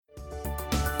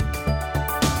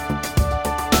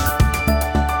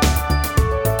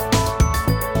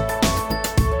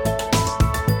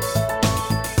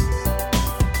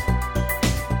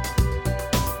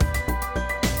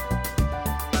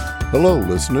Hello,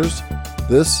 listeners.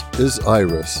 This is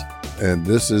Iris, and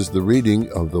this is the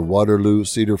reading of the Waterloo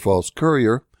Cedar Falls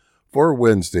Courier for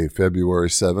Wednesday, February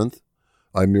 7th.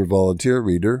 I'm your volunteer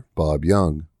reader, Bob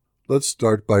Young. Let's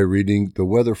start by reading the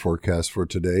weather forecast for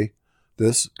today,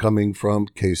 this coming from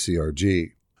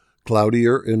KCRG.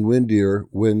 Cloudier and windier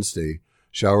Wednesday,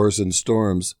 showers and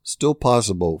storms still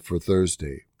possible for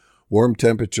Thursday. Warm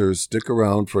temperatures stick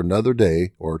around for another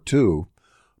day or two,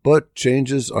 but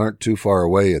changes aren't too far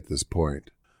away at this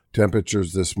point.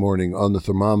 Temperatures this morning on the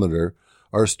thermometer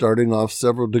are starting off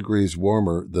several degrees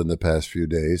warmer than the past few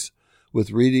days, with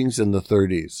readings in the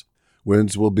 30s.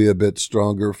 Winds will be a bit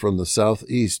stronger from the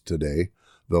southeast today,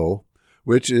 though,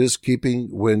 which is keeping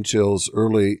wind chills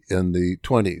early in the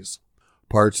 20s.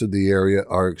 Parts of the area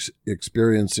are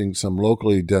experiencing some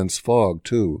locally dense fog,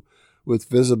 too, with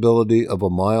visibility of a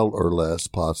mile or less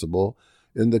possible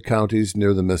in the counties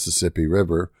near the Mississippi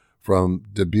River from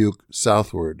Dubuque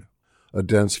southward. A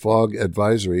dense fog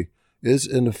advisory is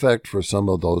in effect for some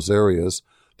of those areas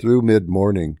through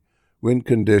mid-morning, when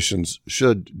conditions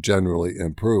should generally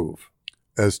improve.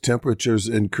 As temperatures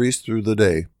increase through the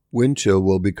day, wind chill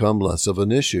will become less of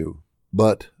an issue,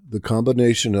 but the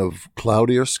combination of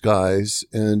cloudier skies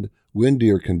and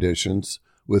windier conditions,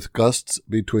 with gusts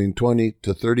between 20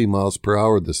 to 30 miles per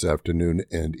hour this afternoon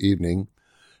and evening,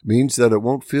 means that it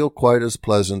won't feel quite as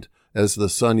pleasant as the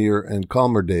sunnier and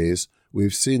calmer days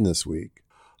we've seen this week.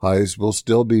 Highs will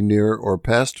still be near or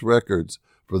past records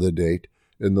for the date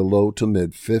in the low to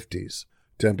mid-50s.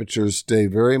 Temperatures stay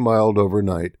very mild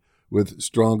overnight, with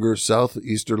stronger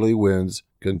southeasterly winds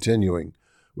continuing,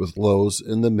 with lows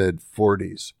in the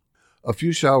mid-40s. A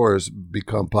few showers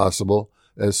become possible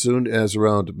as soon as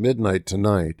around midnight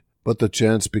tonight, but the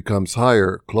chance becomes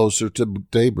higher closer to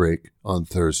daybreak on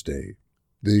Thursday.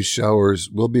 These showers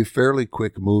will be fairly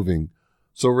quick-moving,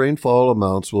 so rainfall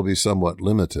amounts will be somewhat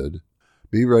limited.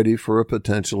 Be ready for a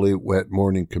potentially wet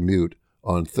morning commute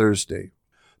on Thursday.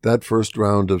 That first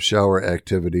round of shower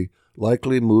activity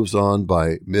likely moves on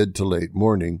by mid to late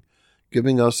morning,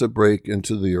 giving us a break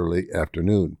into the early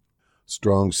afternoon.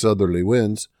 Strong southerly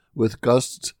winds, with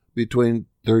gusts between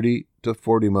 30 to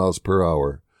 40 miles per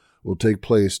hour, will take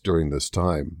place during this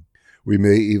time. We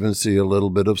may even see a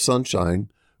little bit of sunshine,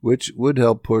 which would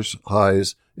help push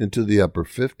highs into the upper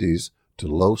 50s to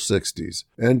low 60s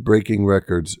and breaking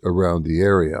records around the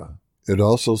area. It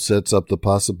also sets up the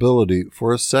possibility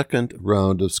for a second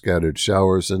round of scattered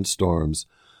showers and storms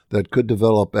that could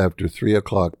develop after 3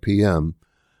 o'clock p.m.,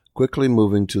 quickly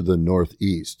moving to the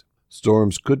northeast.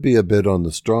 Storms could be a bit on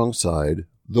the strong side,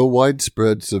 though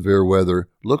widespread severe weather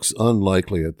looks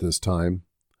unlikely at this time.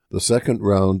 The second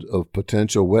round of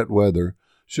potential wet weather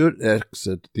should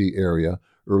exit the area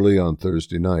early on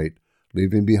Thursday night,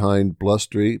 leaving behind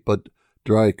blustery but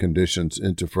dry conditions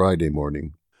into Friday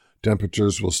morning.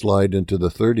 Temperatures will slide into the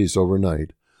 30s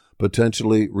overnight,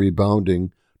 potentially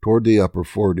rebounding toward the upper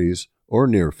 40s or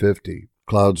near 50.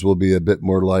 Clouds will be a bit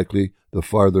more likely the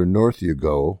farther north you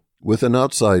go, with an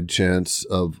outside chance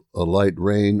of a light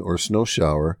rain or snow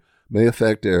shower may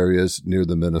affect areas near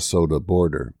the Minnesota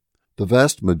border. The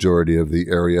vast majority of the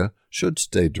area should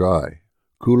stay dry.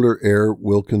 Cooler air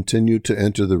will continue to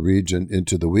enter the region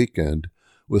into the weekend,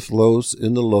 with lows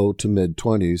in the low to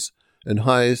mid-20s and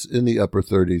highs in the upper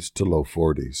 30s to low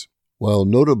 40s. While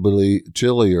notably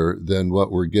chillier than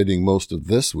what we're getting most of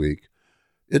this week,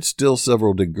 it's still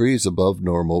several degrees above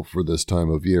normal for this time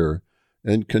of year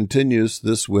and continues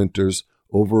this winter's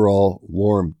overall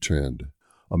warm trend.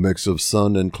 A mix of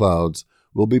sun and clouds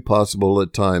will be possible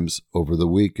at times over the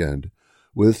weekend,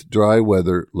 with dry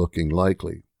weather looking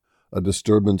likely. A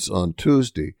disturbance on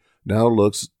Tuesday now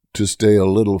looks to stay a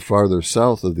little farther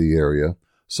south of the area,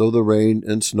 so the rain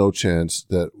and snow chance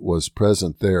that was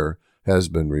present there has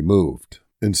been removed.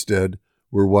 Instead,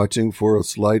 we're watching for a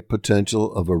slight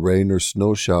potential of a rain or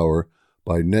snow shower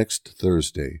by next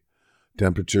Thursday.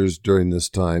 Temperatures during this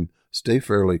time stay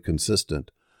fairly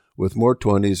consistent, with more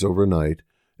 20s overnight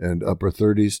and upper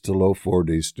 30s to low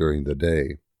 40s during the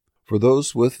day. For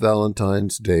those with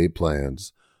Valentine's Day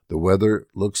plans, the weather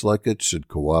looks like it should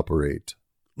cooperate.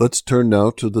 Let's turn now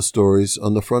to the stories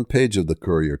on the front page of the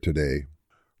Courier today.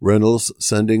 Reynolds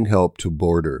sending help to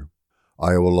border.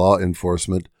 Iowa law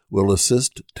enforcement will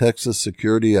assist Texas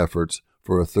security efforts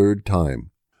for a third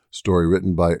time. Story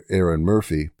written by Aaron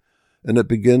Murphy, and it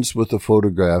begins with a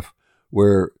photograph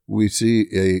where we see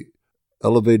a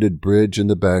elevated bridge in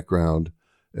the background,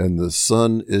 and the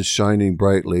sun is shining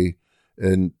brightly,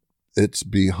 and it's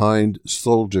behind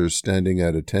soldiers standing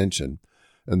at attention,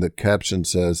 and the caption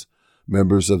says,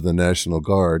 "Members of the National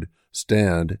Guard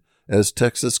stand as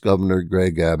Texas Governor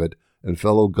Greg Abbott and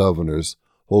fellow governors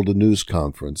hold a news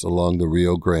conference along the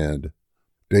Rio Grande.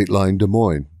 Dateline Des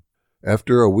Moines.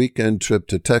 After a weekend trip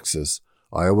to Texas,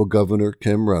 Iowa Governor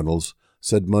Kim Reynolds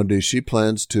said Monday she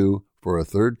plans to, for a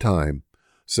third time,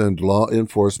 send law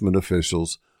enforcement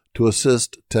officials to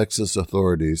assist Texas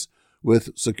authorities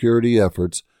with security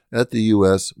efforts at the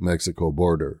U.S.-Mexico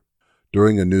border.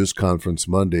 During a news conference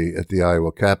Monday at the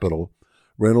Iowa Capitol,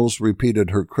 Reynolds repeated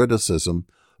her criticism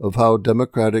of how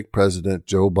Democratic President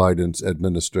Joe Biden's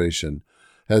administration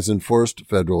has enforced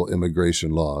federal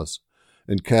immigration laws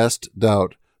and cast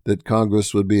doubt that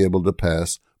Congress would be able to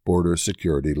pass border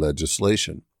security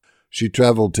legislation. She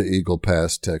traveled to Eagle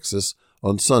Pass, Texas,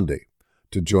 on Sunday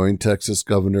to join Texas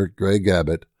Governor Greg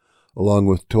Abbott, along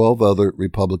with 12 other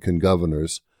Republican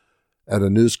governors, at a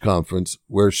news conference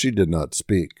where she did not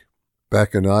speak.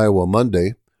 Back in Iowa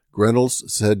Monday, Reynolds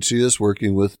said she is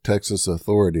working with Texas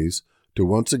authorities to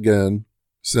once again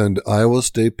send Iowa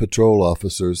State Patrol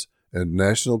officers and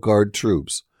National Guard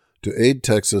troops to aid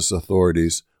Texas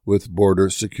authorities with border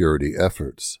security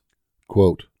efforts.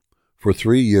 Quote, "For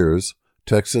 3 years,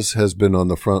 Texas has been on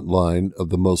the front line of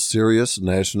the most serious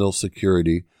national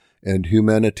security and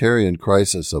humanitarian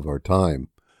crisis of our time,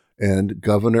 and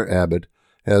Governor Abbott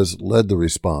has led the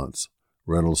response,"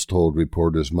 Reynolds told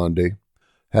reporters Monday.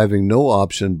 Having no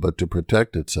option but to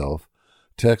protect itself,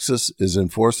 Texas is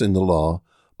enforcing the law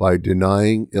by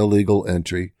denying illegal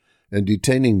entry and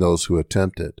detaining those who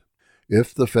attempt it.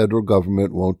 If the federal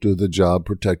government won't do the job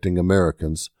protecting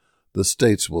Americans, the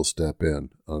states will step in,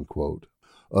 unquote.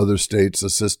 Other states'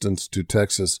 assistance to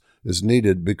Texas is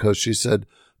needed because she said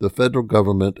the federal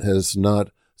government has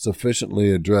not sufficiently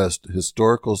addressed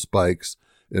historical spikes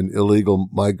in illegal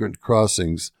migrant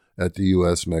crossings at the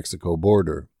U.S.-Mexico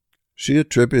border. She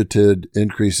attributed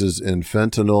increases in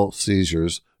fentanyl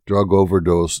seizures, drug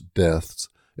overdose deaths,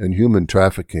 and human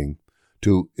trafficking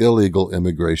to illegal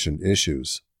immigration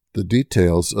issues. The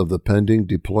details of the pending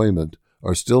deployment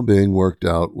are still being worked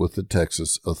out with the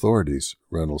Texas authorities,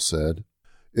 Reynolds said.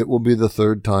 It will be the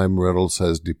third time Reynolds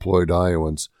has deployed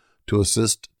Iowans to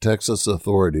assist Texas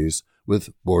authorities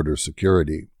with border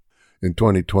security. In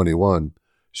 2021,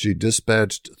 she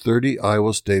dispatched 30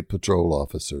 Iowa State Patrol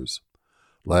officers.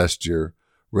 Last year,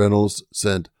 Reynolds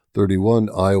sent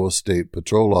 31 Iowa State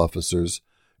Patrol officers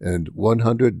and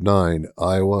 109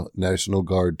 Iowa National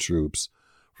Guard troops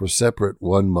for separate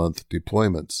one-month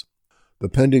deployments. The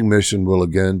pending mission will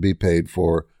again be paid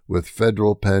for with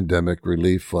federal pandemic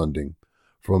relief funding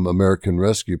from American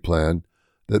Rescue Plan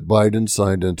that Biden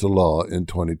signed into law in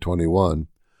 2021,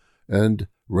 and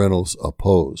Reynolds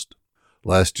opposed.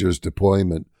 Last year's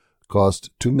deployment cost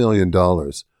 $2 million,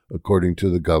 according to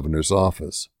the governor's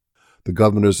office. The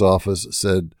governor's office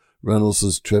said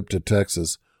Reynolds' trip to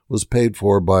Texas was paid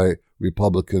for by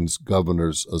Republicans'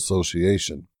 Governors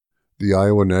Association. The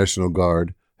Iowa National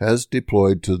Guard has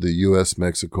deployed to the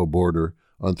U.S.-Mexico border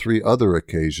on 3 other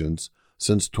occasions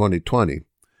since 2020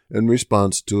 in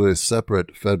response to a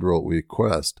separate federal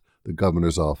request, the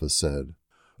governor's office said.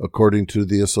 According to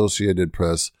the Associated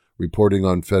Press reporting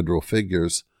on federal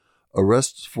figures,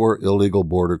 arrests for illegal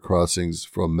border crossings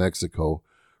from Mexico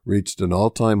reached an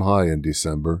all-time high in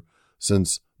December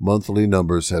since monthly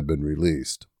numbers have been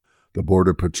released. The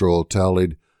Border Patrol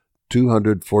tallied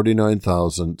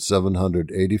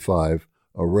 249,785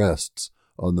 arrests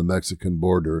on the Mexican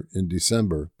border in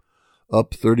December,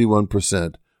 up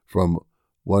 31% from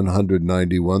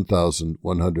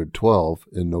 191,112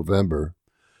 in November,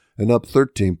 and up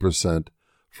 13%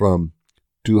 from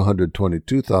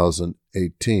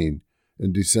 222,018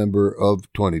 in December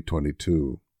of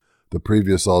 2022, the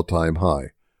previous all-time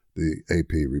high, the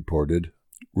AP reported.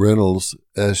 Reynolds,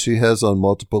 as she has on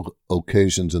multiple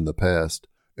occasions in the past,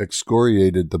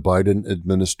 excoriated the Biden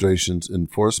administration's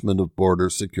enforcement of border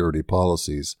security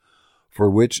policies, for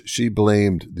which she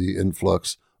blamed the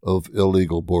influx of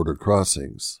illegal border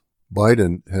crossings.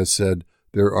 Biden has said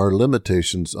there are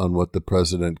limitations on what the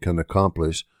president can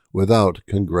accomplish without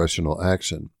congressional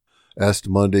action. Asked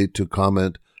Monday to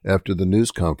comment after the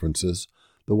news conferences,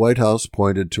 the White House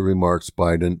pointed to remarks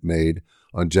Biden made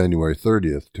on January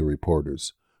 30th to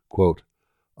reporters. Quote,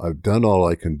 "I've done all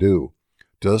I can do.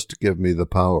 Just give me the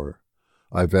power.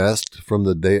 I've asked from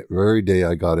the very day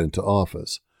I got into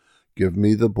office. Give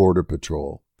me the Border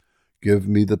Patrol. Give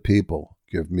me the people.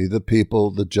 Give me the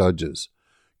people, the judges.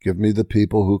 Give me the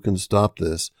people who can stop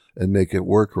this and make it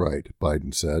work right,"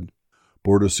 Biden said.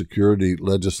 Border security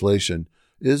legislation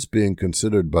is being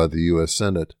considered by the U.S.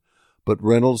 Senate, but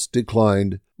Reynolds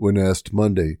declined when asked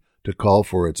Monday to call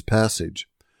for its passage,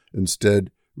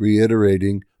 instead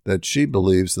reiterating that she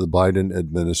believes the Biden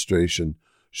administration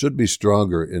should be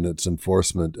stronger in its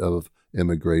enforcement of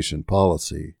immigration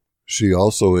policy. She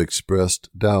also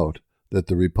expressed doubt that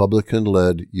the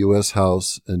Republican-led U.S.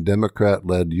 House and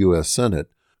Democrat-led U.S.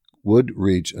 Senate would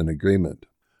reach an agreement.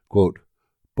 Quote,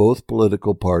 both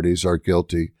political parties are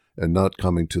guilty and not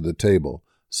coming to the table,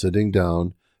 sitting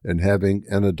down and having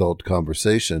an adult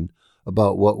conversation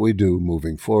about what we do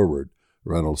moving forward,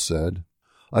 Reynolds said.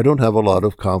 I don't have a lot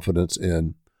of confidence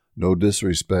in, no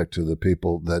disrespect to the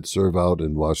people that serve out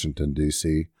in Washington,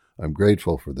 D.C. I'm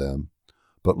grateful for them.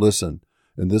 But listen,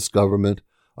 in this government,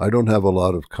 I don't have a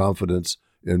lot of confidence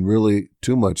in really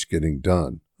too much getting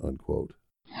done, unquote.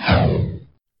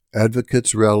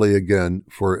 Advocates rally again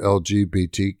for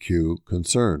LGBTQ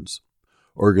concerns.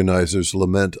 Organizers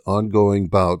lament ongoing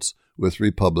bouts with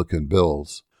Republican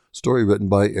bills. Story written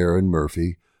by Aaron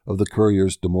Murphy of the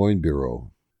Courier's Des Moines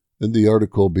Bureau. And the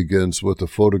article begins with a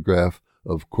photograph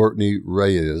of Courtney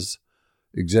Reyes,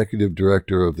 executive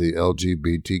director of the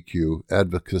LGBTQ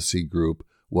advocacy group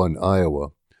One Iowa,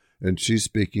 and she's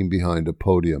speaking behind a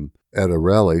podium at a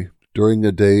rally during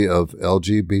a day of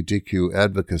LGBTQ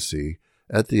advocacy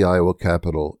at the Iowa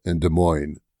Capitol in Des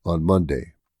Moines on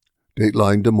Monday.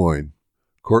 Dateline Des Moines.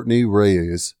 Courtney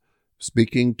Reyes,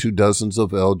 speaking to dozens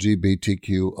of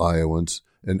LGBTQ Iowans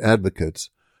and advocates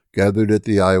gathered at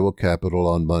the Iowa Capitol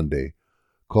on Monday,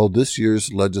 called this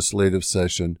year's legislative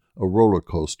session a roller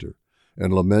coaster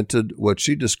and lamented what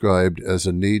she described as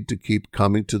a need to keep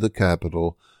coming to the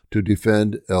Capitol to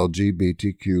defend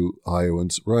LGBTQ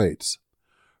Iowans' rights.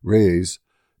 Reyes,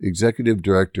 executive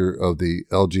director of the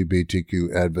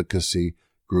LGBTQ advocacy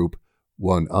group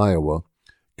One Iowa,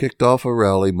 kicked off a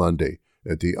rally Monday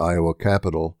at the Iowa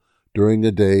Capitol during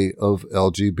a day of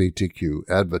LGBTQ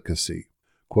advocacy.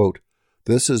 Quote,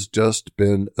 this has just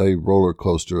been a roller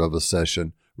coaster of a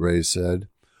session, Reyes said,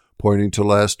 pointing to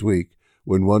last week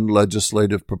when one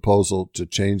legislative proposal to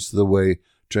change the way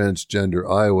transgender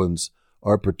Iowans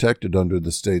are protected under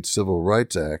the state's Civil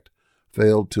Rights Act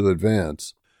failed to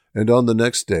advance, and on the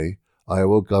next day,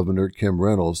 Iowa Governor Kim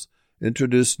Reynolds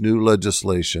introduced new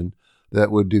legislation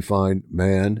that would define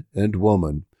man and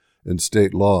woman in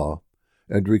state law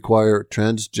and require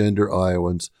transgender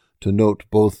Iowans to note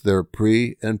both their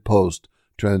pre- and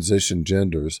post-transition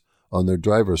genders on their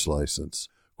driver's license.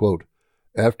 Quote,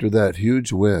 after that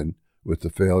huge win with the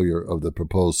failure of the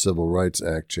proposed Civil Rights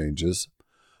Act changes,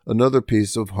 another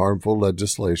piece of harmful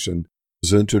legislation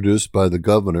was introduced by the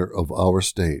governor of our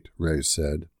state, Reyes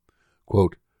said.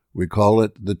 Quote, we call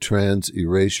it the Trans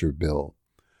Erasure Bill.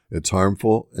 It's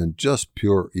harmful and just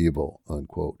pure evil,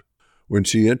 unquote. When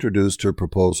she introduced her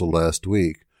proposal last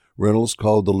week, Reynolds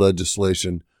called the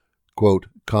legislation, quote,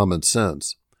 common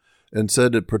sense, and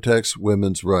said it protects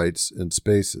women's rights in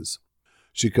spaces.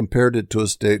 She compared it to a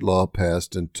state law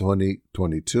passed in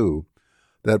 2022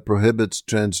 that prohibits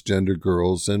transgender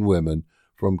girls and women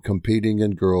from competing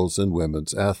in girls' and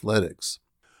women's athletics.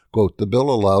 Quote, the bill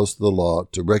allows the law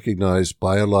to recognize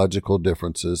biological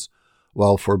differences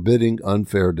while forbidding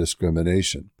unfair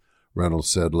discrimination, Reynolds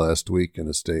said last week in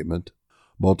a statement.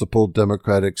 Multiple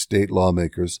Democratic state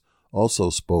lawmakers also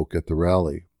spoke at the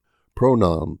rally.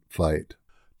 Pronoun fight.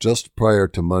 Just prior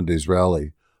to Monday's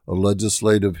rally, a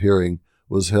legislative hearing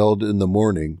was held in the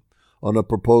morning on a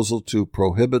proposal to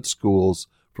prohibit schools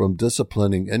from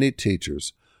disciplining any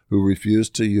teachers who refuse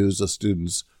to use a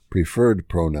student's preferred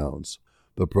pronouns.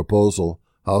 The proposal,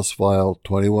 House File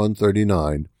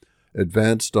 2139,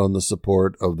 advanced on the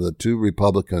support of the two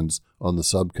Republicans on the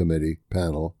subcommittee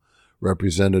panel,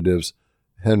 Representatives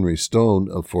Henry Stone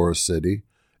of Forest City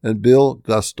and Bill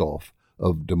Gustolf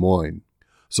of Des Moines.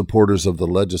 Supporters of the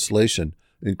legislation,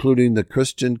 including the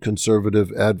Christian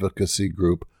conservative advocacy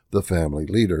group The Family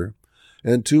Leader,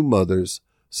 and two mothers,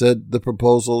 said the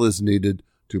proposal is needed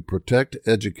to protect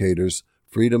educators'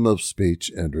 freedom of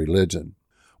speech and religion.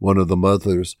 One of the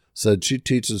mothers said she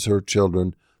teaches her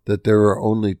children that there are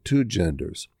only two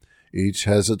genders, each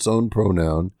has its own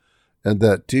pronoun, and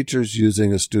that teachers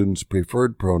using a student's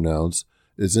preferred pronouns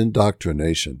is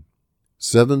indoctrination.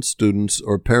 7 students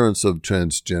or parents of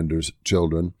transgender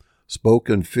children spoke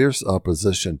in fierce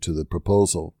opposition to the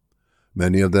proposal.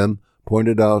 Many of them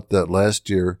pointed out that last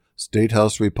year State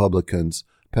House Republicans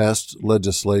passed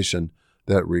legislation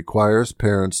that requires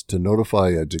parents to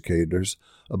notify educators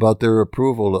about their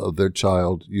approval of their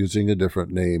child using a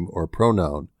different name or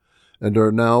pronoun, and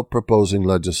are now proposing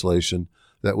legislation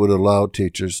that would allow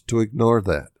teachers to ignore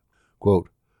that. Quote,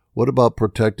 what about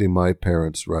protecting my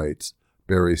parents' rights?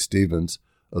 Barry Stevens,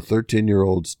 a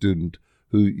 13-year-old student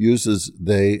who uses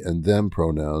they and them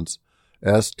pronouns,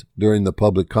 asked during the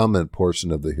public comment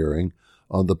portion of the hearing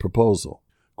on the proposal.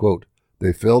 Quote,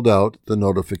 they filled out the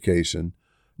notification.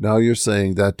 Now you're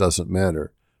saying that doesn't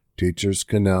matter. Teachers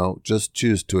can now just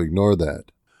choose to ignore that.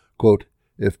 Quote,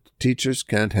 "If teachers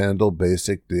can't handle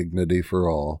basic dignity for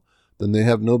all, then they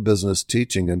have no business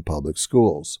teaching in public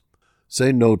schools.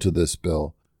 Say no to this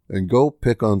bill and go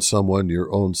pick on someone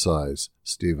your own size,"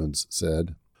 Stevens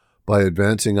said. By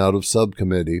advancing out of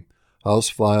subcommittee, House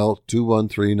File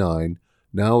 2139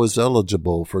 now is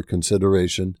eligible for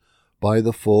consideration by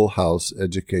the full House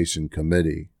Education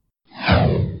Committee.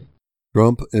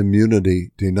 Trump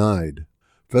immunity denied.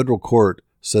 Federal court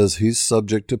says he's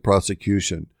subject to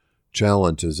prosecution.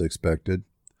 Challenge is expected.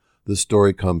 The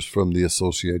story comes from the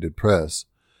Associated Press,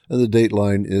 and the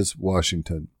dateline is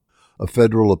Washington. A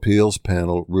federal appeals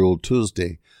panel ruled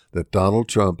Tuesday that Donald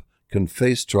Trump can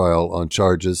face trial on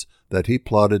charges that he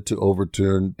plotted to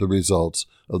overturn the results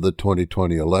of the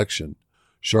 2020 election,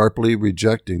 sharply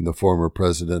rejecting the former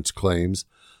president's claims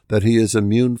that he is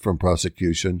immune from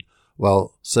prosecution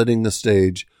while setting the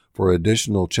stage for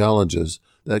additional challenges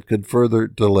that could further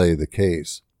delay the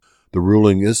case. The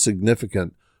ruling is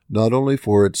significant not only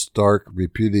for its stark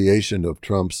repudiation of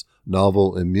Trump's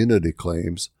novel immunity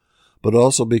claims, but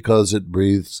also because it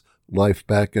breathes life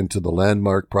back into the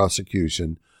landmark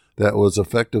prosecution that was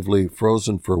effectively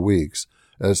frozen for weeks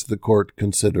as the court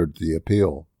considered the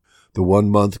appeal. The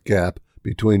 1-month gap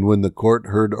between when the court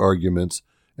heard arguments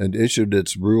and issued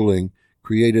its ruling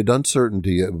created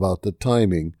uncertainty about the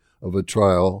timing of a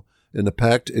trial in a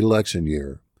packed election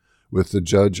year, with the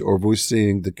judge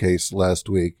overseeing the case last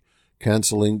week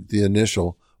canceling the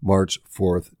initial March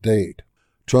 4th date.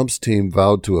 Trump's team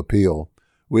vowed to appeal,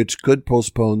 which could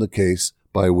postpone the case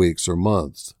by weeks or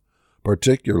months,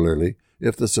 particularly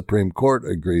if the Supreme Court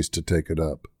agrees to take it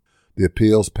up. The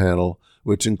appeals panel,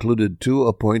 which included 2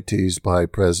 appointees by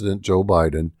President Joe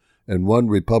Biden and 1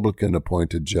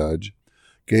 Republican-appointed judge,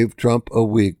 gave Trump a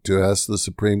week to ask the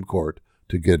Supreme Court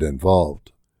to get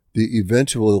involved. The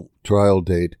eventual trial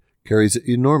date carries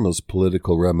enormous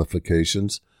political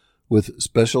ramifications, with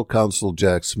special counsel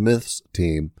Jack Smith's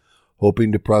team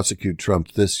hoping to prosecute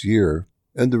Trump this year,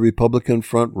 and the Republican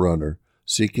frontrunner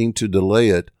seeking to delay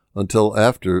it until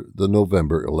after the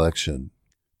November election.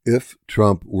 If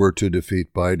Trump were to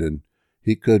defeat Biden,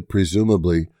 he could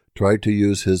presumably try to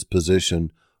use his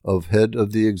position of head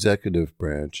of the executive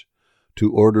branch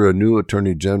to order a new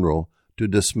attorney general to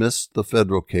dismiss the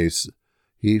federal case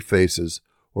he faces,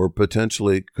 or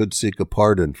potentially could seek a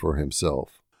pardon for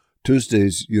himself.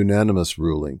 Tuesday's unanimous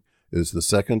ruling is the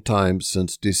second time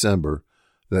since December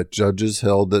that judges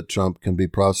held that Trump can be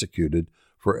prosecuted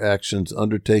for actions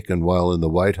undertaken while in the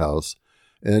White House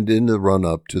and in the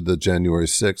run-up to the January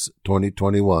 6,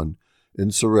 2021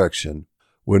 insurrection,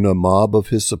 when a mob of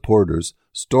his supporters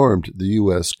stormed the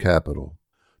U.S. Capitol.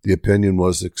 The opinion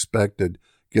was expected,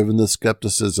 given the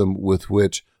skepticism with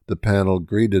which the panel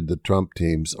greeted the Trump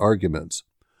team's arguments.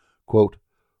 Quote,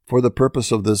 "For the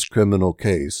purpose of this criminal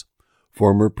case,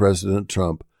 former President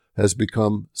Trump has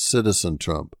become Citizen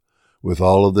Trump, with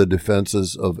all of the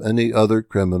defenses of any other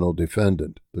criminal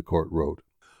defendant," the court wrote.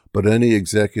 "But any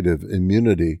executive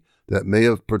immunity that may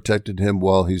have protected him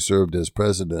while he served as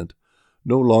president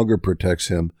no longer protects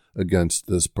him against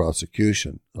this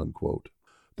prosecution," unquote.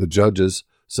 The judges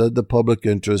said the public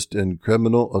interest in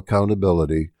criminal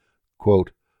accountability,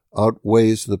 quote,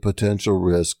 "outweighs the potential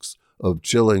risks of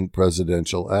chilling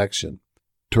presidential action,"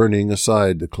 turning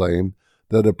aside the claim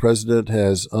that a president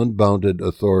has unbounded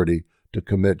authority to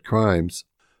commit crimes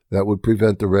that would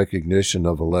prevent the recognition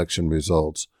of election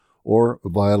results or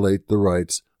violate the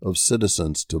rights of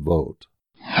citizens to vote.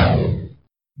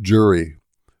 Jury.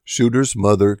 Shooter's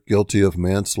mother guilty of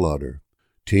manslaughter.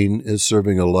 Teen is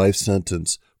serving a life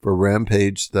sentence for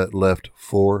rampage that left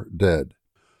 4 dead.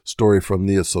 Story from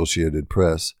the Associated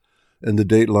Press, and the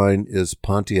dateline is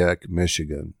Pontiac,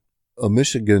 Michigan. A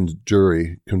Michigan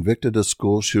jury convicted a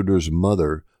school shooter's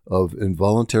mother of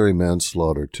involuntary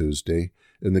manslaughter Tuesday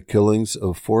in the killings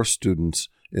of 4 students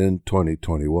in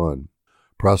 2021.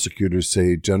 Prosecutors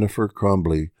say Jennifer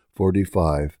Crumbley,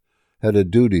 45, had a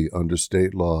duty under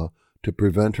state law to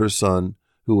prevent her son,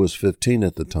 who was 15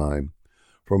 at the time,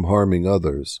 from harming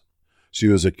others. She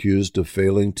was accused of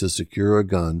failing to secure a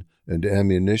gun and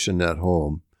ammunition at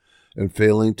home and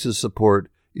failing to support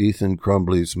Ethan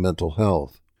Crumbley's mental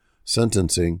health.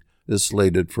 Sentencing is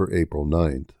slated for April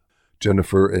 9th.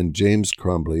 Jennifer and James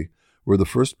Crumbley were the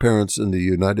first parents in the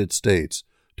United States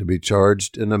to be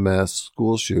charged in a mass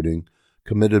school shooting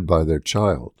committed by their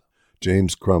child.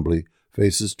 James Crumbley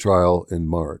faces trial in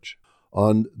March.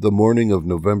 On the morning of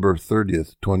November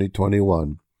 30th,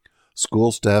 2021,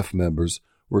 school staff members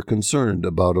were concerned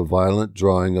about a violent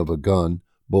drawing of a gun,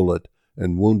 bullet,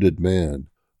 and wounded man,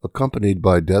 accompanied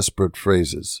by desperate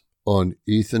phrases, on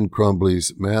Ethan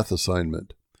Crumbley's math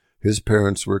assignment. His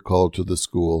parents were called to the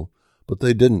school, but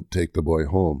they didn't take the boy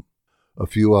home. A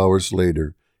few hours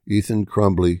later, Ethan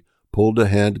Crumbly pulled a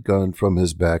handgun from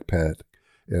his backpack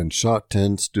and shot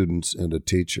 10 students and a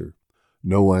teacher.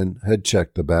 No one had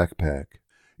checked the backpack.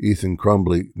 Ethan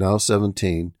Crumbly, now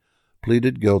 17,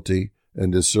 pleaded guilty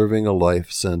and is serving a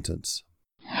life sentence.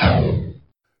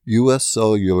 U.S.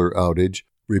 cellular outage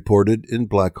reported in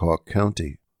Black Hawk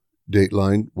County.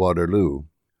 Dateline Waterloo.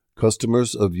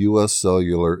 Customers of U.S.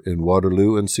 Cellular in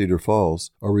Waterloo and Cedar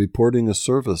Falls are reporting a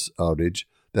service outage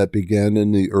that began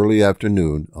in the early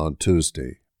afternoon on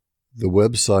Tuesday. The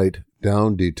website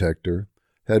Down Detector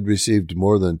had received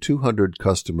more than 200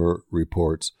 customer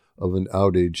reports of an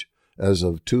outage as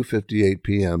of 2:58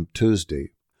 p.m.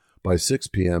 Tuesday. By 6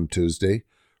 p.m. Tuesday,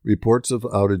 reports of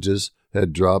outages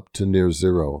had dropped to near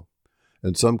zero,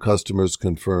 and some customers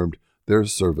confirmed their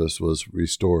service was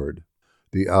restored.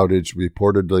 The outage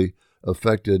reportedly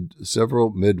affected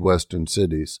several Midwestern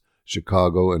cities,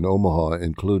 Chicago and Omaha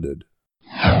included.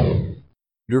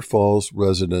 Cedar Falls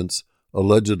residents'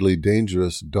 allegedly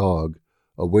dangerous dog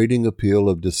awaiting appeal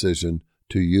of decision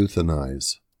to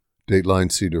euthanize.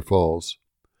 Dateline Cedar Falls.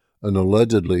 An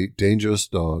allegedly dangerous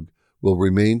dog will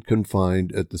remain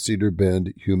confined at the Cedar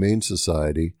Bend Humane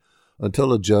Society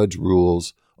until a judge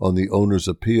rules on the owner's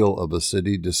appeal of a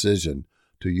city decision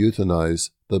to euthanize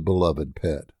the beloved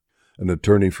pet. An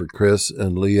attorney for Chris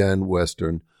and Leanne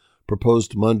Western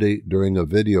proposed Monday during a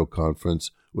video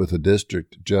conference with a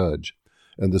district judge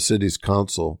and the city's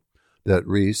council that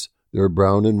Reese, their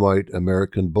brown and white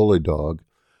American bully dog,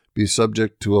 be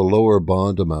subject to a lower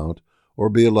bond amount or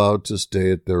be allowed to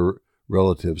stay at their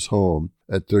relative's home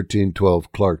at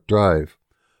 1312 Clark Drive,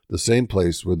 the same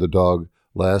place where the dog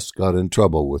last got in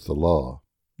trouble with the law.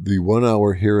 The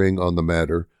 1-hour hearing on the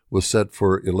matter was set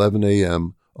for 11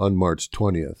 a.m. on March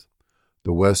 20th.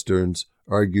 The Westerns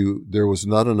argue there was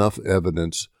not enough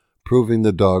evidence proving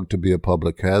the dog to be a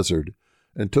public hazard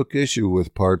and took issue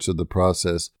with parts of the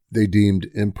process they deemed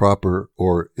improper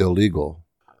or illegal.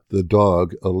 The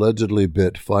dog allegedly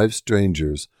bit 5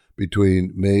 strangers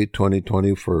between May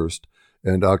 2021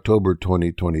 and October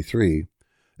 2023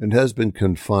 and has been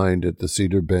confined at the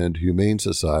Cedar Bend Humane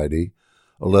Society,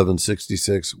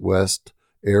 1166 West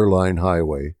Airline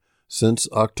Highway, since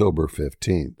October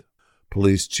 15th.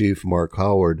 Police Chief Mark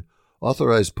Howard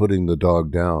authorized putting the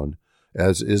dog down,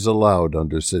 as is allowed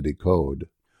under city code.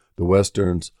 The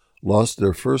Westerns lost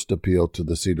their first appeal to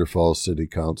the Cedar Falls City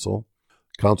Council.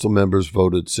 Council members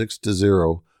voted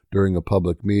 6-0 during a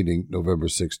public meeting November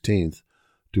 16th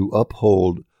to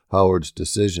uphold Howard's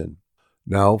decision.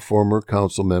 Now former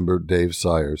council member Dave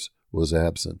Sires was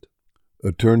absent.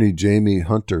 Attorney Jamie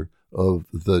Hunter of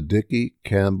the Dickey,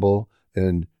 Campbell,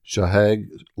 and Shahag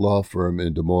law firm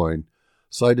in Des Moines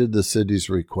cited the city's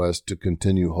request to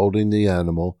continue holding the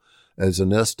animal as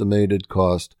an estimated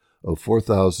cost of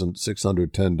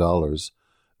 $4,610,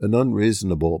 an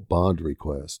unreasonable bond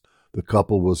request. The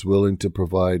couple was willing to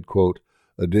provide, quote,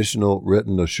 additional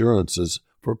written assurances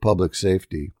for public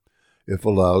safety if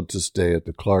allowed to stay at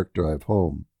the Clark Drive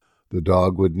home. The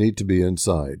dog would need to be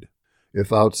inside.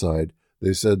 If outside,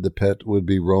 they said the pet would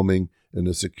be roaming in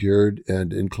a secured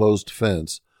and enclosed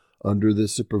fence under the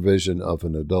supervision of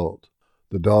an adult.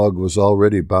 The dog was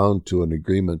already bound to an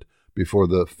agreement before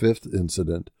the 5th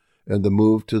incident and the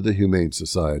move to the Humane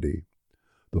Society.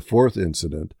 The 4th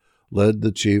incident led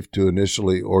the chief to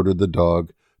initially order the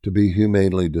dog to be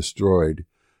humanely destroyed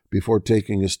before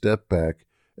taking a step back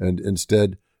and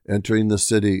instead entering the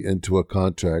city into a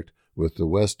contract with the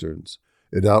Westerns.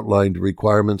 It outlined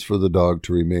requirements for the dog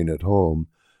to remain at home,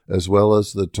 as well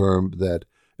as the term that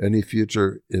any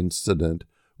future incident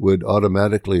would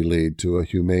automatically lead to a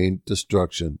humane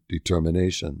destruction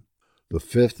determination. The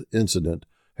 5th incident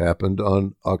happened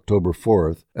on October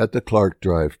 4th at the Clark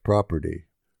Drive property.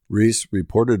 Reese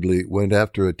reportedly went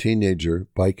after a teenager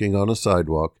biking on a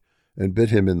sidewalk and bit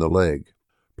him in the leg.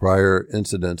 Prior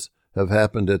incidents have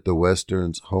happened at the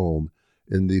Westerns' home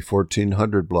in the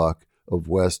 1400 block of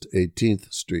West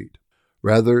 18th Street.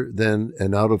 Rather than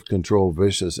an out-of-control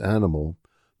vicious animal,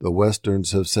 the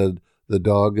Westerns have said the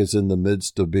dog is in the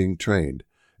midst of being trained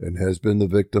and has been the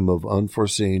victim of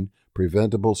unforeseen,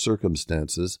 preventable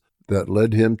circumstances that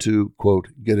led him to, quote,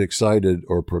 get excited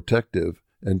or protective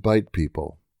and bite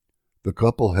people. The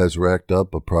couple has racked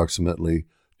up approximately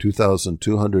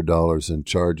 $2,200 in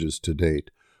charges to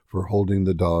date for holding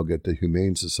the dog at the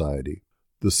Humane Society.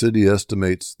 The city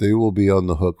estimates they will be on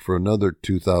the hook for another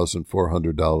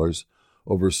 $2,400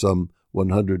 over some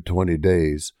 120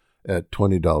 days at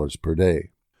 $20 per day.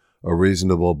 A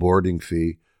reasonable boarding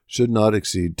fee should not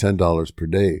exceed $10 per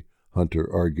day, Hunter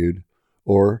argued,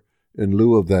 or, in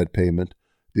lieu of that payment,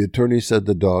 The attorney said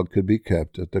the dog could be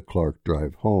kept at the Clark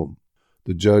Drive home.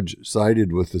 The judge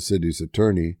sided with the city's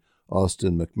attorney,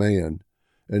 Austin McMahon,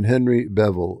 and Henry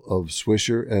Bevel of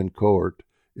Swisher and Court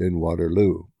in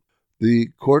Waterloo. The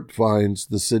court finds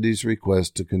the city's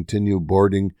request to continue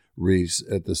boarding Reese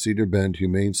at the Cedar Bend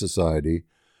Humane Society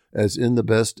as in the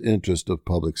best interest of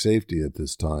public safety at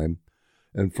this time,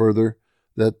 and further,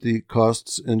 that the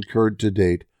costs incurred to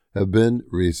date have been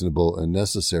reasonable and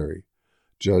necessary.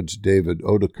 Judge David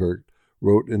Odekirk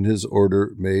wrote in his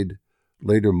order made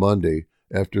later Monday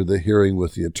after the hearing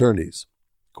with the attorneys,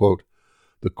 quote,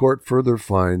 "The court further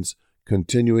finds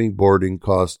continuing boarding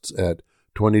costs at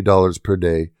 $20 per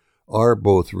day are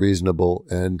both reasonable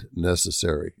and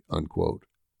necessary," unquote.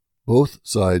 Both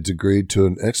sides agreed to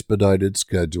an expedited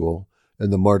schedule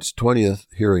and the March 20th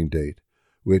hearing date,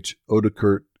 which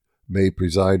Odekirk may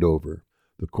preside over.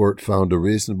 The court found a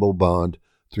reasonable bond,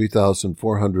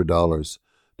 $3,400,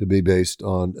 to be based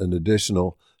on an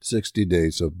additional 60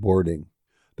 days of boarding.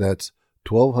 That's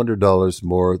 $1,200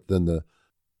 more than the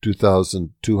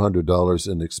 $2,200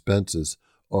 in expenses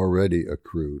already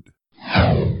accrued.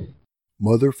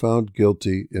 Mother found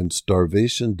guilty in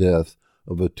starvation death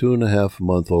of a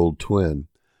 2.5-month-old twin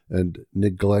and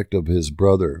neglect of his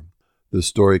brother. The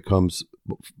story comes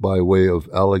by way of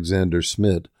Alexander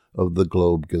Smith of the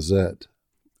Globe Gazette.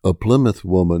 A Plymouth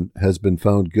woman has been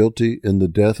found guilty in the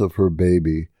death of her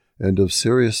baby and of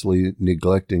seriously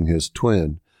neglecting his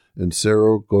twin in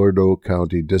Cerro Gordo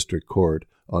County District Court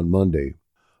on Monday.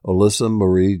 Alyssa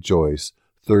Marie Joyce,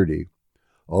 30,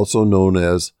 also known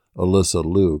as Alyssa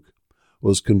Luke,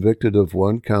 was convicted of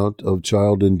one count of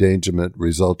child endangerment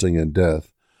resulting in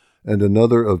death and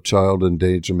another of child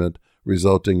endangerment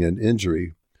resulting in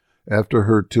injury after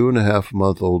her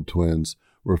 2.5-month-old twins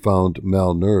were found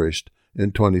malnourished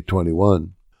in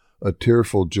 2021. A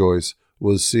tearful Joyce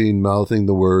was seen mouthing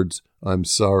the words, "I'm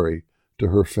sorry," to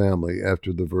her family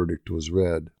after the verdict was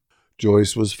read.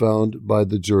 Joyce was found by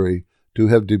the jury to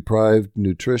have deprived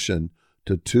nutrition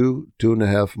to two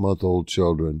 2.5-month-old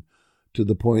children to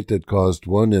the point that caused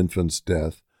one infant's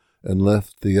death and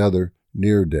left the other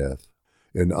near death.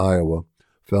 In Iowa,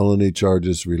 felony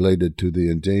charges related to the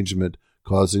endangerment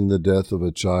causing the death of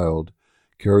a child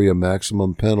carry a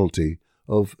maximum penalty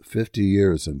of 50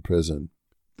 years in prison.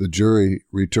 The jury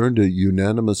returned a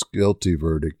unanimous guilty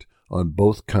verdict on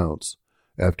both counts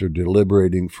after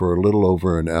deliberating for a little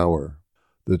over an hour.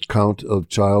 The count of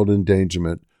child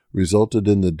endangerment resulted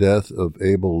in the death of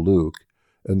Abel Luke,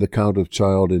 and the count of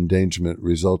child endangerment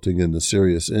resulting in the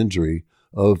serious injury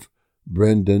of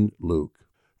Brendan Luke.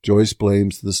 Joyce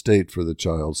blames the state for the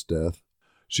child's death.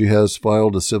 She has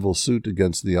filed a civil suit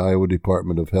against the Iowa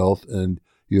Department of Health and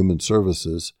Human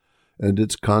Services and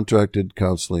its contracted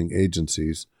counseling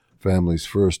agencies, Families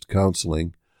First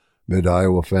Counseling,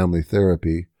 Mid-Iowa Family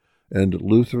Therapy, and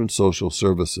Lutheran Social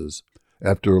Services,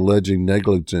 after alleging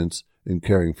negligence in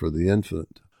caring for the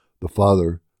infant. The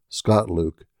father, Scott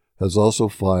Luke, has also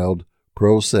filed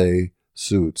pro se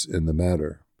suits in the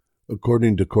matter.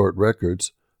 According to court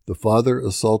records, the father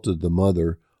assaulted the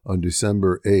mother on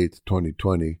December 8,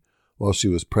 2020, while she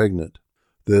was pregnant.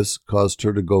 This caused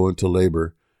her to go into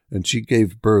labor, and she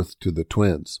gave birth to the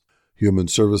twins. Human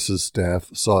Services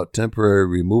staff sought temporary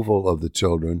removal of the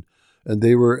children, and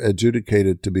they were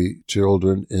adjudicated to be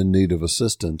children in need of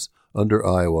assistance under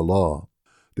Iowa law.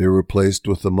 They were placed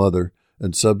with the mother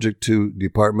and subject to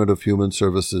Department of Human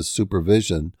Services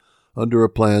supervision under a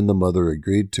plan the mother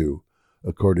agreed to,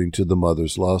 according to the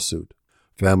mother's lawsuit.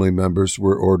 Family members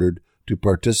were ordered to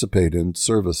participate in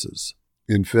services.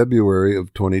 In February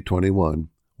of 2021,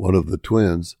 one of the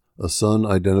twins, a son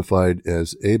identified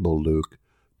as Abel Luke,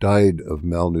 died of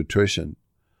malnutrition.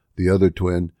 The other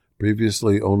twin,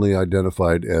 previously only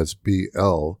identified as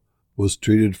BL, was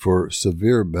treated for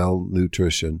severe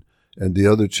malnutrition, and the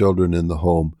other children in the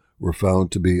home were found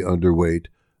to be underweight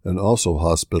and also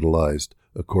hospitalized,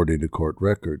 according to court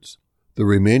records. The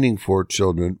remaining 4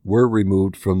 children were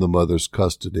removed from the mother's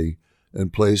custody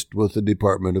and placed with the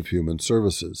Department of Human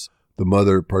Services. The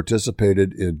mother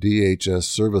participated in DHS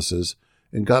services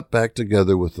and got back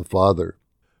together with the father.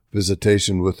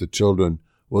 Visitation with the children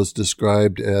was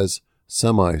described as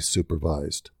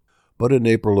semi-supervised. But in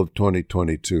April of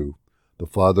 2022, the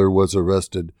father was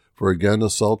arrested for again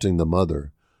assaulting the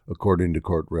mother, according to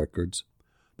court records.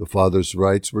 The father's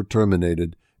rights were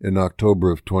terminated in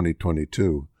October of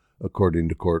 2022, according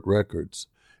to court records.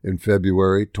 In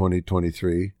February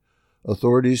 2023,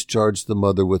 authorities charged the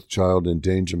mother with child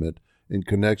endangerment in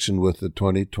connection with the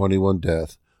 2021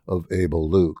 death of Abel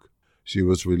Luke. She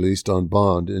was released on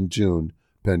bond in June,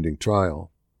 pending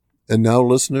trial. And now,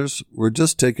 listeners, we're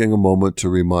just taking a moment to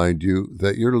remind you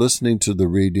that you're listening to the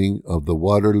reading of the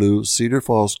Waterloo Cedar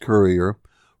Falls Courier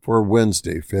for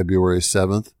Wednesday, February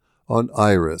 7th on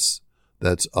IRIS.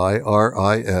 That's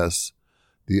IRIS,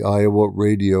 the Iowa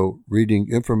Radio Reading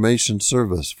Information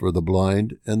Service for the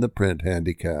blind and the print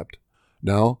handicapped.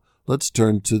 Now, let's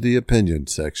turn to the opinion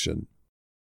section.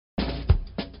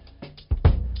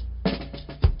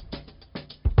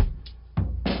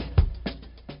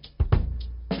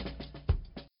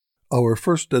 Our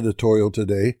first editorial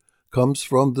today comes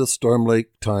from the Storm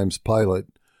Lake Times pilot,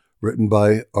 written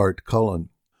by Art Cullen.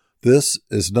 This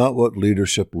is not what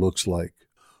leadership looks like.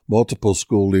 Multiple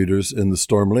school leaders in the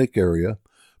Storm Lake area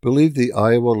believe the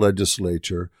Iowa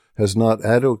legislature has not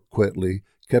adequately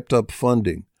kept up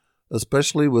funding,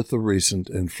 especially with the recent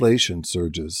inflation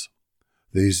surges.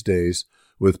 These days,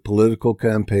 with political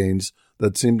campaigns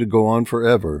that seem to go on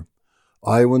forever,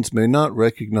 Iowans may not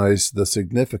recognize the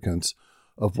significance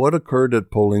of what occurred at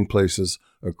polling places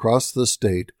across the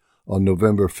state on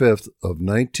November 5th of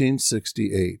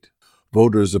 1968.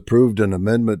 Voters approved an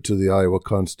amendment to the Iowa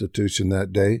Constitution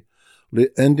that day,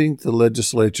 ending the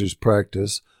legislature's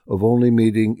practice of only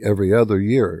meeting every other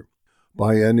year.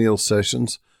 Biennial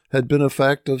sessions had been a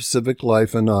fact of civic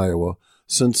life in Iowa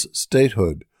since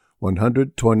statehood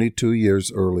 122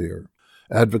 years earlier.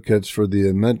 Advocates for the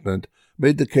amendment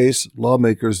made the case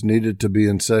lawmakers needed to be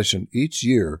in session each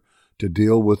year to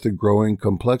deal with the growing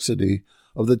complexity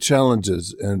of the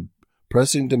challenges and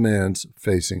pressing demands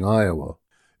facing Iowa.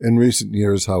 In recent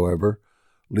years, however,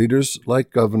 leaders like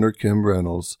Governor Kim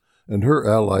Reynolds and her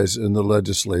allies in the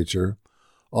legislature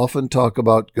often talk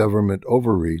about government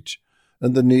overreach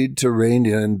and the need to rein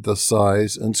in the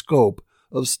size and scope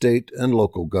of state and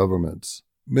local governments.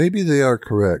 Maybe they are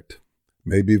correct.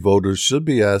 Maybe voters should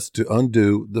be asked to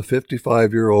undo the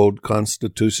 55-year-old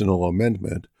constitutional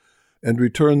amendment and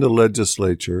return the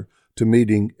legislature to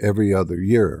meeting every other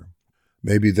year.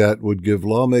 Maybe that would give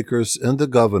lawmakers and the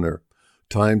governor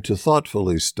time to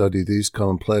thoughtfully study these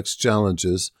complex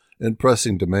challenges and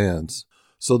pressing demands,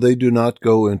 so they do not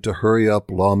go into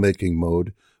hurry-up lawmaking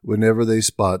mode whenever they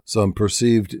spot some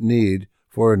perceived need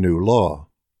for a new law.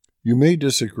 You may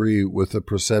disagree with the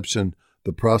perception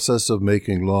the process of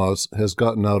making laws has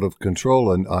gotten out of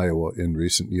control in Iowa in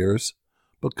recent years,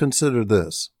 but consider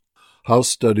this. House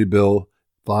Study Bill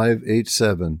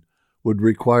 587 would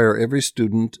require every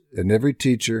student and every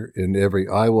teacher in every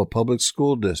Iowa public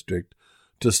school district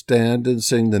to stand and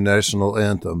sing the national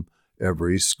anthem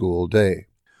every school day.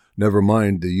 Never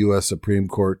mind the U.S. Supreme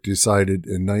Court decided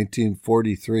in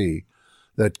 1943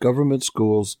 that government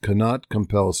schools cannot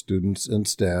compel students and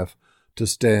staff to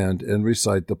stand and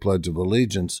recite the Pledge of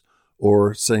Allegiance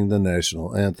or sing the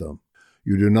national anthem.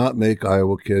 You do not make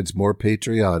Iowa kids more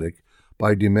patriotic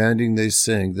by demanding they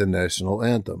sing the national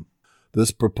anthem.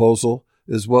 This proposal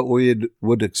is what we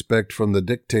would expect from the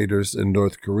dictators in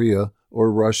North Korea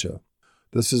or Russia.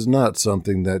 This is not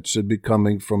something that should be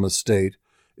coming from a state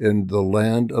in the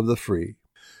land of the free.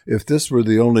 If this were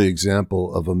the only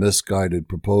example of a misguided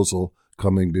proposal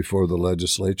coming before the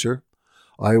legislature,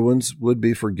 Iowans would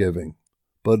be forgiving.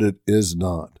 But it is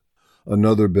not.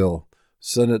 Another bill,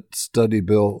 Senate Study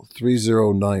Bill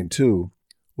 3092,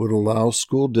 would allow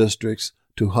school districts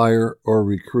to hire or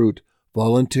recruit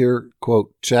volunteer,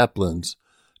 quote, chaplains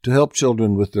to help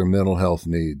children with their mental health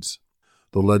needs.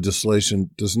 The legislation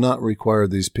does not require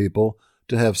these people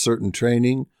to have certain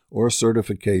training or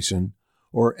certification,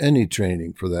 or any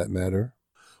training for that matter.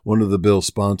 One of the bill's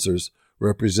sponsors,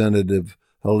 Representative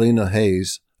Helena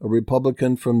Hayes, a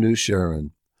Republican from New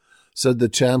Sharon, said the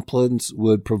chaplains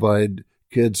would provide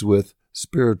kids with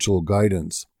spiritual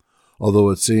guidance,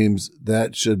 although it seems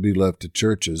that should be left to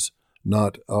churches,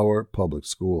 not our public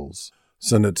schools.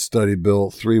 Senate Study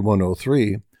Bill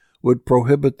 3103 would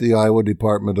prohibit the Iowa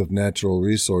Department of Natural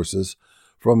Resources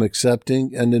from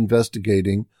accepting and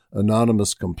investigating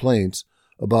anonymous complaints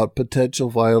about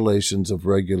potential violations of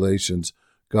regulations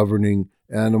governing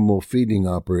animal feeding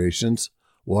operations,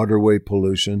 waterway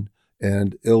pollution,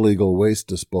 and illegal waste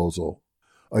disposal.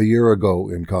 A year ago,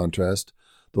 in contrast,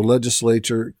 the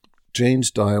legislature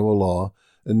changed Iowa law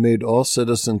and made all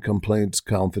citizen complaints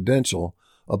confidential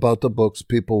about the books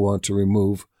people want to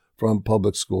remove from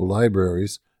public school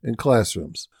libraries and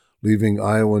classrooms, leaving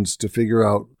Iowans to figure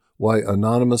out why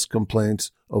anonymous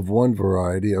complaints of one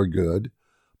variety are good,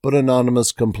 but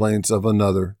anonymous complaints of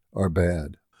another are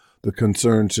bad. The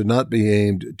concern should not be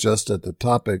aimed just at the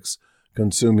topics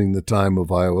consuming the time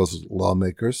of Iowa's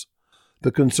lawmakers.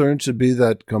 The concern should be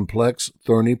that complex,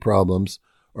 thorny problems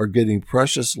are getting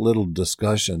precious little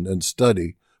discussion and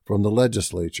study from the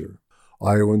legislature.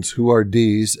 Iowans who are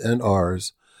Ds and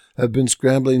Rs have been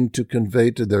scrambling to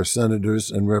convey to their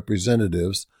senators and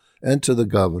representatives and to the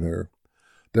governor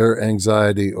their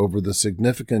anxiety over the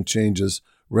significant changes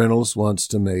Reynolds wants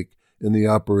to make in the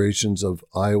operations of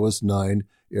Iowa's 9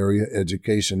 area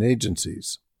education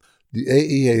agencies. The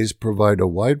AEAs provide a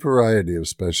wide variety of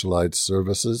specialized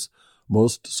services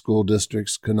most school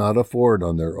districts cannot afford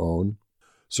on their own.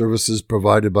 Services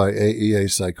provided by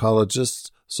AEA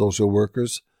psychologists, social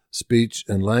workers, speech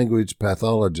and language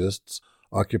pathologists,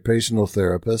 occupational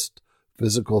therapists,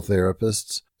 physical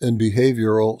therapists, and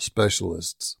behavioral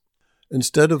specialists.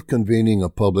 Instead of convening a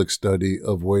public study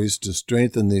of ways to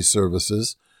strengthen these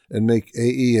services and make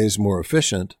AEAs more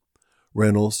efficient,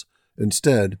 Reynolds,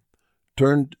 instead,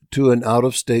 turned to an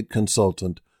out-of-state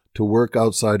consultant to work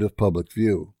outside of public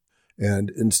view. And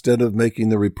instead of making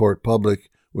the report public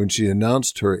when she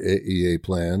announced her AEA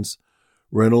plans,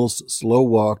 Reynolds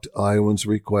slow-walked Iowans'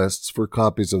 requests for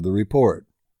copies of the report.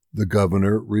 The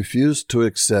governor refused to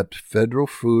accept federal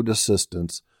food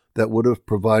assistance that would have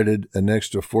provided an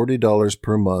extra $40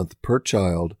 per month per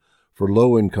child for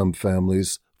low-income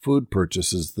families' food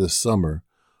purchases this summer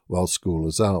while school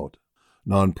is out.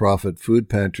 Nonprofit food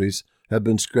pantries have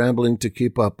been scrambling to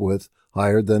keep up with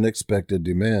higher-than-expected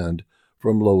demand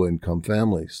from low-income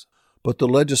families. But the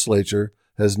legislature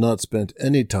has not spent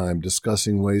any time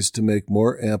discussing ways to make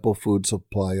more ample food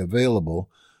supply available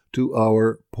to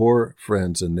our poor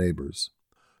friends and neighbors.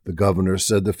 The governor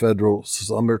said the federal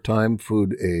summertime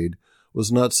food aid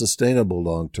was not sustainable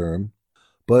long-term,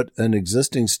 but an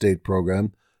existing state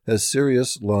program has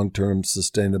serious long-term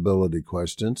sustainability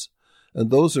questions, and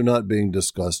those are not being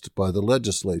discussed by the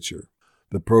legislature.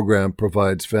 The program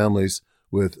provides families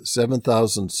with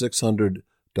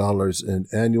 $7,600 in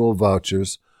annual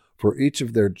vouchers for each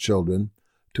of their children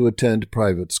to attend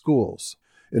private schools.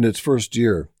 In its first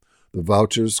year, the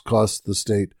vouchers cost the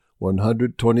state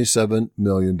 $127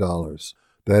 million.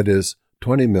 That is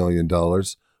 $20 million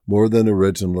more than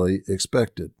originally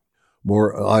expected.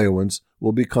 More Iowans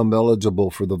will become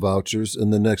eligible for the vouchers in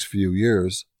the next few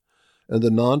years, and the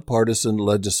Nonpartisan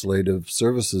Legislative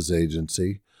Services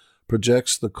Agency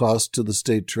projects the cost to the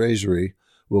state treasury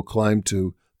will climb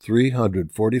to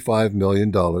 $345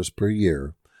 million per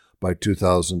year by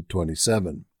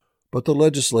 2027. But the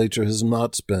legislature has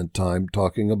not spent time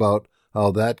talking about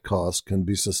how that cost can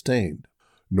be sustained,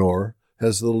 nor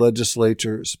has the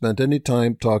legislature spent any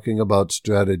time talking about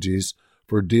strategies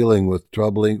for dealing with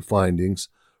troubling findings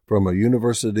from a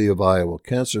University of Iowa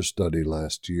cancer study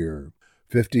last year.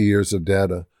 50 years of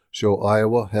data show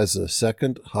Iowa has the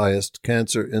second highest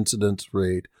cancer incidence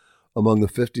rate among the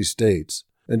 50 states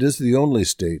and is the only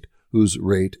state whose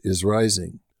rate is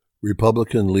rising.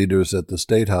 Republican leaders at the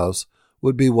State House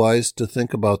would be wise to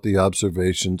think about the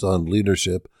observations on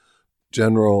leadership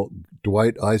General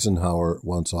Dwight Eisenhower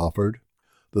once offered,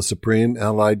 the Supreme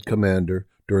Allied Commander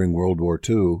during World War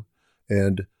II,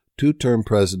 and two-term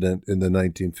president in the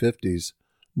 1950s,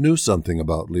 knew something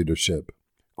about leadership.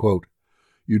 Quote,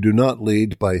 "You do not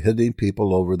lead by hitting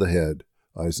people over the head,"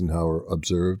 Eisenhower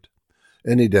observed.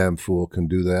 "Any damn fool can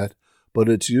do that, but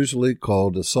it's usually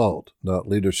called assault, not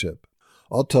leadership.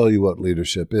 I'll tell you what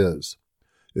leadership is.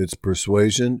 It's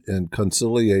persuasion and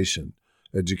conciliation,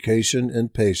 education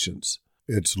and patience.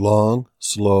 It's long,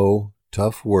 slow,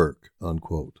 tough work,"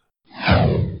 unquote.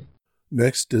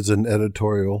 Next is an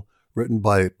editorial written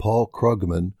by Paul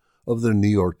Krugman of the New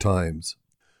York Times.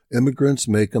 Immigrants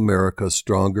make America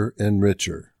stronger and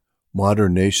richer.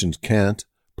 Modern nations can't,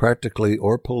 practically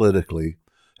or politically,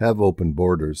 have open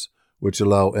borders, which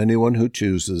allow anyone who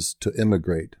chooses to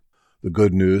immigrate. The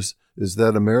good news is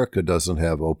that America doesn't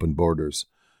have open borders,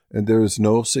 and there is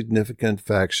no significant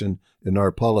faction in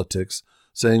our politics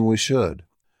saying we should.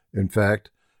 In fact,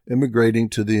 immigrating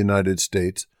to the United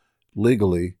States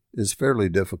legally is fairly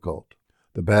difficult.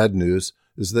 The bad news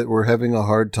is that we're having a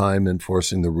hard time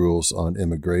enforcing the rules on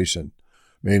immigration,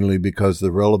 mainly because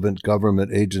the relevant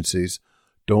government agencies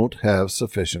don't have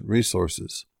sufficient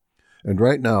resources. And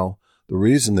right now, the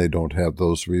reason they don't have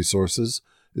those resources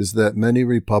is that many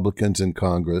Republicans in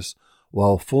Congress,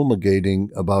 while fumigating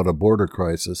about a border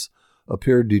crisis,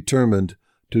 appear determined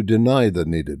to deny the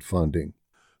needed funding.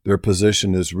 Their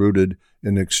position is rooted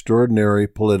in extraordinary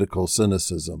political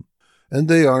cynicism, and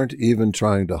they aren't even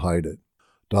trying to hide it.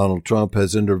 Donald Trump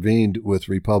has intervened with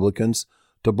Republicans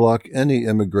to block any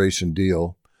immigration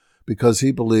deal because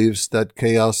he believes that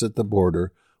chaos at the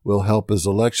border will help his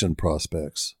election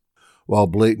prospects. While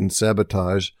blatant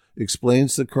sabotage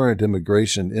explains the current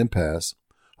immigration impasse,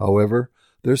 however,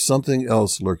 there's something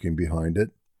else lurking behind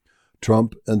it.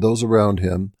 Trump and those around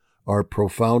him are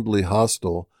profoundly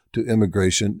hostile to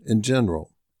immigration in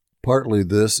general. Partly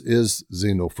this is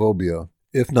xenophobia,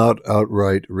 if not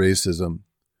outright racism.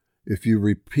 If you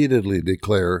repeatedly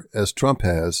declare, as Trump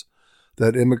has,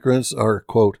 that immigrants are,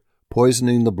 quote,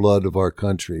 poisoning the blood of our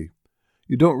country,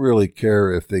 you don't really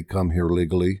care if they come here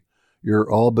legally. You're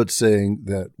all but saying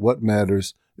that what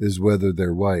matters is whether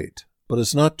they're white. But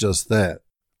it's not just that.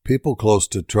 People close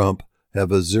to Trump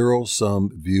have a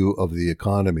zero-sum view of the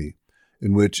economy,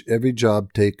 in which every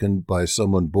job taken by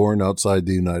someone born outside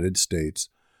the United States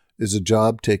is a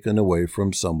job taken away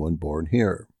from someone born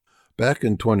here. Back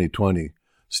in 2020,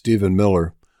 Stephen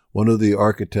Miller, one of the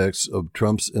architects of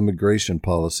Trump's immigration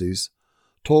policies,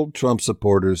 told Trump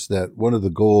supporters that one of the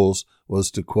goals was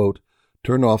to, quote,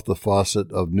 turn off the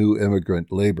faucet of new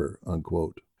immigrant labor,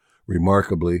 unquote.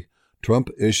 Remarkably, Trump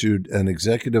issued an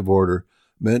executive order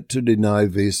meant to deny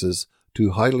visas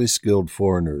to highly skilled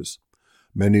foreigners,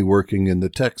 many working in the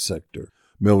tech sector.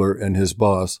 Miller and his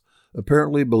boss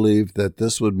apparently believed that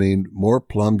this would mean more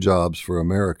plum jobs for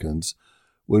Americans,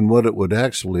 when what it would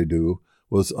actually do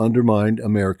was undermine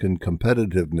American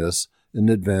competitiveness in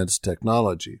advanced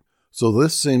technology. So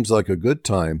this seems like a good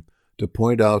time to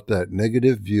point out that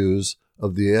negative views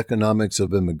of the economics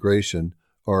of immigration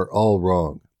are all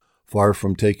wrong. Far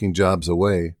from taking jobs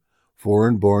away,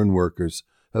 foreign-born workers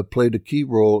have played a key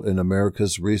role in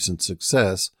America's recent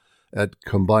success at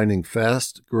combining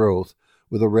fast growth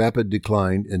with a rapid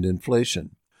decline in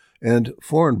inflation. And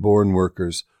foreign-born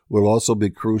workers will also be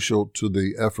crucial to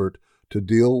the effort to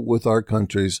deal with our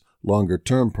country's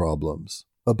longer-term problems.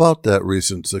 About that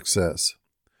recent success,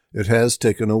 it has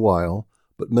taken a while,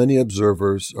 but many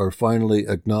observers are finally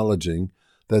acknowledging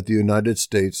that the United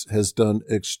States has done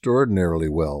extraordinarily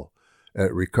well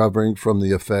at recovering from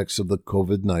the effects of the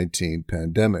COVID-19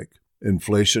 pandemic.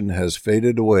 Inflation has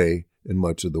faded away in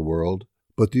much of the world,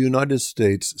 but the United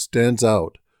States stands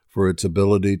out for its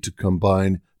ability to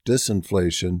combine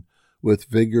disinflation with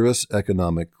vigorous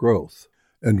economic growth.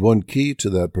 And one key to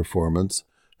that performance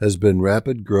has been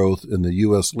rapid growth in the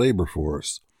U.S. labor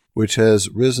force, which has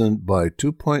risen by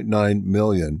 2.9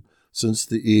 million since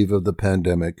the eve of the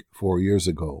pandemic 4 years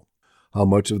ago. How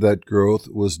much of that growth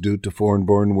was due to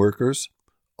foreign-born workers?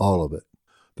 All of it.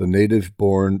 The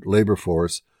native-born labor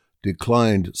force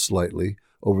declined slightly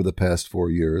over the past 4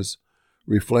 years,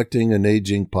 reflecting an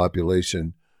aging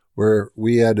population where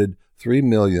we added 3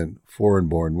 million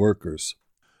foreign-born workers.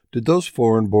 Did those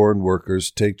foreign-born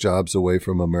workers take jobs away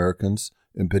from Americans,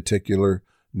 in particular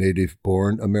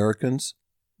native-born Americans?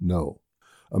 No.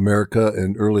 America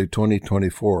in early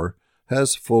 2024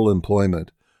 has full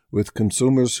employment, with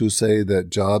consumers who say that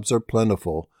jobs are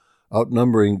plentiful,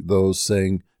 outnumbering those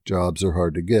saying jobs are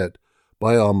hard to get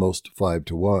by almost 5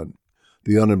 to 1.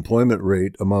 The unemployment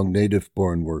rate among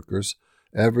native-born workers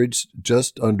averaged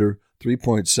just under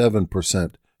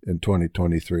 3.7% in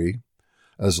 2023,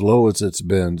 as low as it's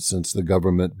been since the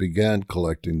government began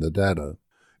collecting the data.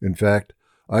 In fact,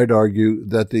 I'd argue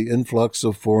that the influx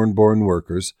of foreign-born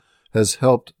workers has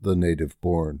helped the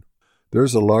native-born.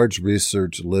 There's a large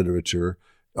research literature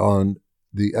on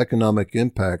the economic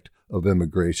impact of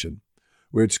immigration,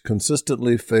 which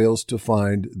consistently fails to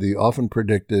find the often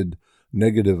predicted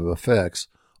negative effects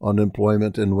on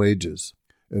employment and wages.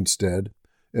 Instead,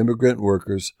 immigrant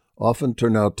workers often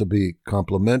turn out to be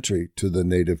complementary to the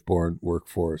native-born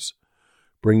workforce,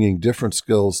 bringing different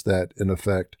skills that, in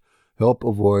effect, help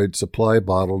avoid supply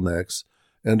bottlenecks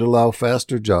and allow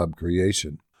faster job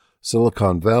creation.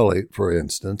 Silicon Valley, for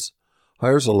instance,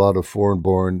 hires a lot of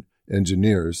foreign-born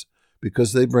engineers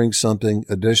because they bring something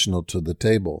additional to the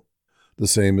table. The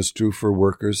same is true for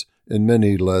workers in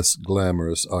many less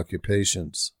glamorous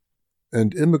occupations.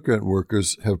 And immigrant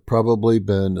workers have probably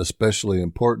been especially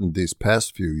important these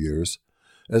past few years,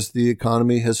 as the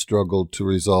economy has struggled to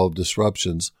resolve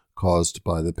disruptions caused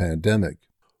by the pandemic.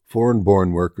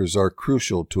 Foreign-born workers are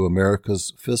crucial to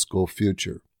America's fiscal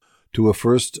future. To a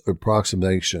first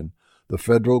approximation, the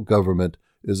federal government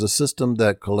is a system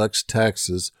that collects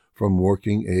taxes from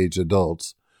working-age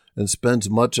adults and spends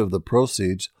much of the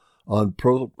proceeds on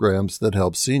programs that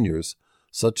help seniors,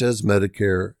 such as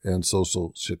Medicare and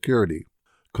Social Security.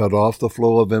 Cut off the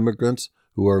flow of immigrants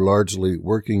who are largely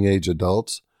working-age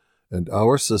adults, and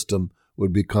our system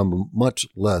would become much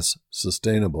less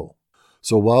sustainable.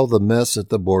 So while the mess at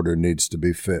the border needs to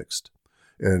be fixed,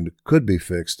 and could be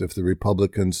fixed if the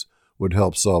Republicans would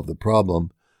help solve the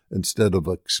problem instead of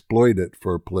exploit it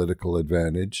for political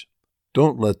advantage,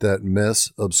 don't let that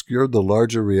mess obscure the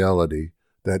larger reality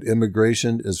that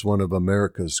immigration is one of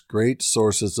America's great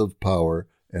sources of power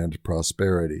and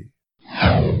prosperity.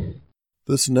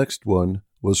 This next one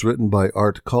was written by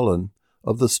Art Cullen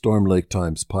of the Storm Lake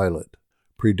Times Pilot.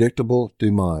 Predictable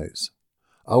Demise.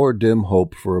 Our dim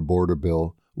hope for a border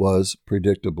bill was,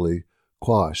 predictably,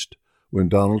 quashed when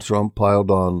Donald Trump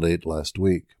piled on late last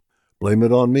week. Blame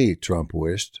it on me, Trump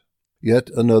wished. Yet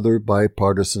another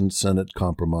bipartisan Senate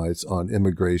compromise on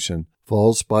immigration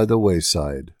falls by the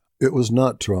wayside. It was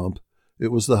not Trump.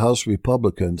 It was the House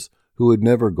Republicans who would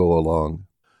never go along.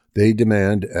 They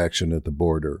demand action at the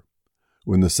border.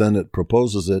 When the Senate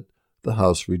proposes it, the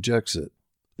House rejects it.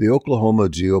 The Oklahoma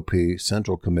GOP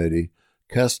Central Committee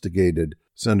castigated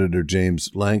Senator James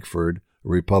Lankford, a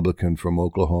Republican from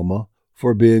Oklahoma,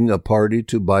 for being a party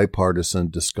to bipartisan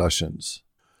discussions.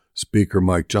 Speaker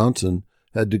Mike Johnson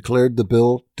had declared the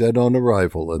bill dead on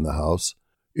arrival in the House,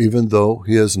 even though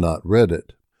he has not read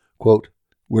it. Quote,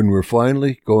 "When we're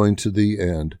finally going to the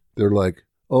end, they're like,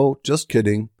 oh, just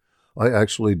kidding. I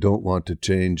actually don't want to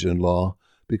change in law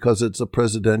because it's a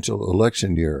presidential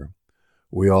election year.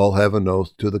 We all have an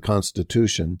oath to the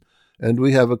Constitution, and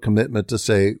we have a commitment to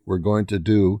say we're going to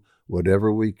do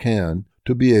whatever we can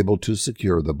to be able to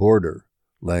secure the border,"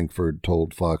 Lankford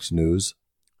told Fox News.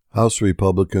 House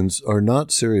Republicans are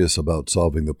not serious about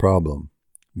solving the problem.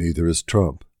 Neither is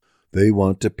Trump. They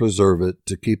want to preserve it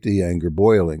to keep the anger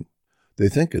boiling. They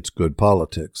think it's good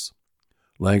politics.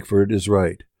 Lankford is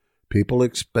right. People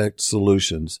expect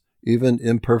solutions, even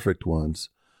imperfect ones,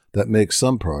 that make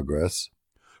some progress.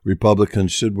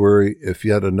 Republicans should worry if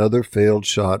yet another failed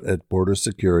shot at border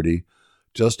security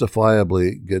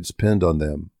justifiably gets pinned on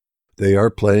them. They are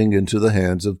playing into the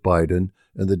hands of Biden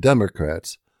and the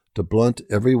Democrats to blunt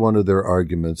every one of their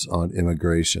arguments on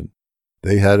immigration.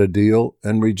 They had a deal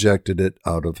and rejected it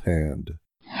out of hand.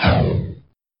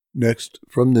 Next,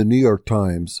 from the New York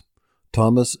Times,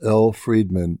 Thomas L.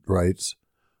 Friedman writes,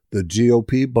 "The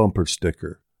GOP bumper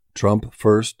sticker, Trump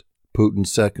first, Putin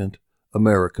second,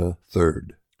 America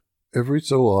third." Every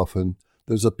so often,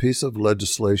 there's a piece of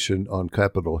legislation on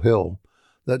Capitol Hill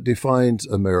that defines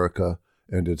America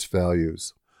and its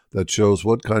values, that shows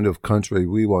what kind of country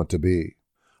we want to be.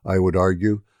 I would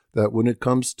argue that when it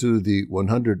comes to the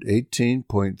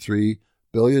 $118.3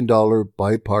 billion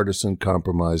bipartisan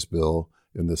compromise bill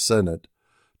in the Senate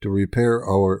to repair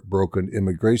our broken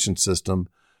immigration system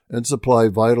and supply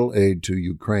vital aid to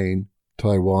Ukraine,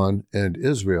 Taiwan, and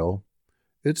Israel,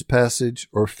 its passage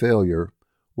or failure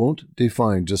won't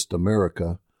define just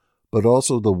America, but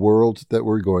also the world that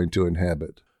we're going to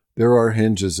inhabit. There are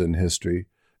hinges in history,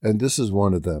 and this is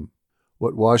one of them.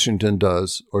 What Washington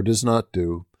does or does not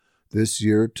do this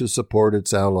year to support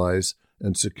its allies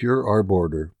and secure our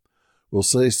border will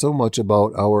say so much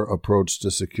about our approach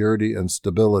to security and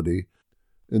stability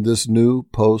in this new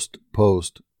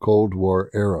post-Cold War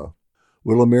era.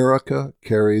 Will America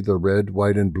carry the red,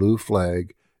 white, and blue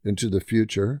flag into the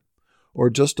future, or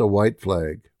just a white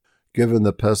flag? Given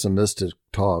the pessimistic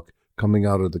talk coming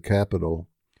out of the Capitol,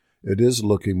 it is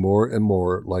looking more and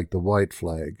more like the white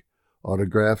flag,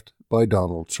 autographed by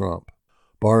Donald Trump.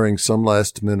 Barring some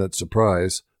last-minute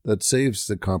surprise that saves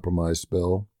the compromise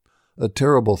bill, a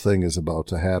terrible thing is about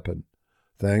to happen,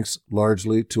 thanks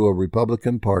largely to a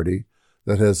Republican Party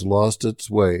that has lost its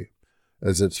way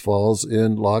as it falls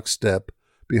in lockstep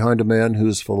behind a man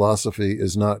whose philosophy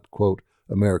is not, quote,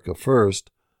 America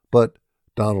first, but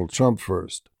Donald Trump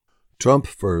first. Trump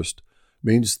first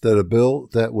means that a bill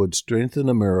that would strengthen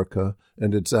America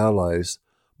and its allies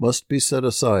must be set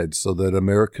aside so that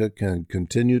America can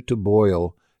continue to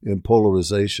boil in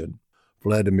polarization.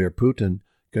 Vladimir Putin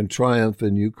can triumph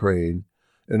in Ukraine,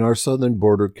 and our southern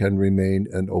border can remain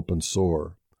an open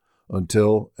sore,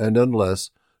 until and unless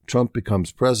Trump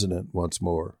becomes president once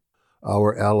more.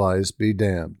 Our allies be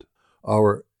damned,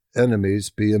 our enemies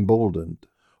be emboldened,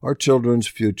 our children's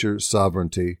future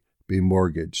sovereignty be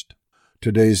mortgaged.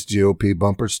 Today's GOP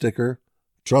bumper sticker,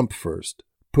 Trump first,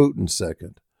 Putin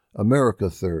second, America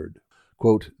third.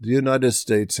 Quote, "The United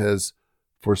States has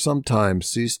for some time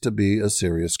ceased to be a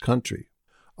serious country.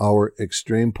 Our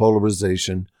extreme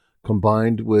polarization,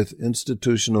 combined with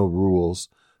institutional rules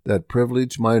that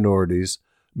privilege minorities,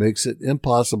 makes it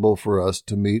impossible for us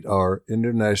to meet our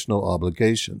international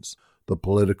obligations," the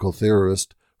political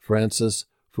theorist Francis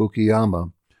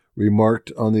Fukuyama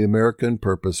remarked on the American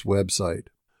Purpose website.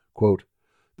 Quote,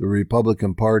 "The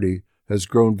Republican Party has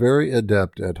grown very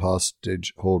adept at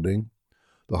hostage holding.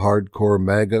 The hardcore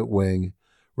MAGA wing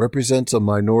represents a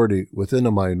minority within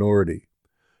a minority,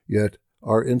 yet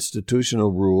our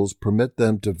institutional rules permit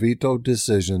them to veto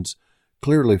decisions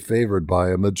clearly favored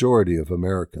by a majority of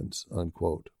Americans,"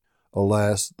 unquote.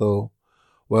 Alas, though,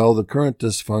 while the current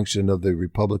dysfunction of the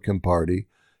Republican Party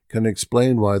can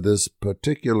explain why this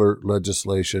particular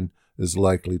legislation is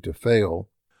likely to fail,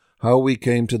 how we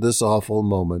came to this awful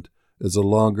moment is a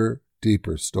longer,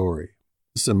 deeper story.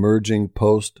 This emerging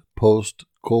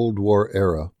post-Cold War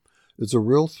era is a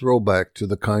real throwback to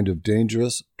the kind of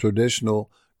dangerous, traditional,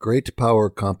 great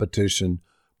power competition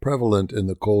prevalent in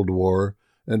the Cold War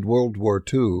and World War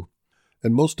II,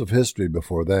 and most of history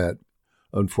before that.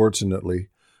 Unfortunately,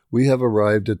 we have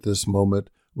arrived at this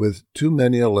moment with too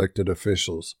many elected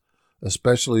officials,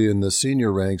 especially in the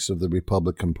senior ranks of the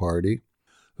Republican Party,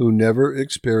 who never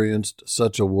experienced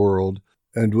such a world,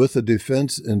 and with a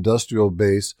defense industrial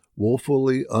base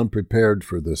woefully unprepared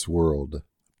for this world.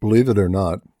 Believe it or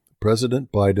not,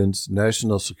 President Biden's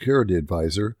National Security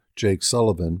Advisor, Jake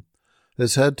Sullivan,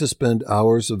 has had to spend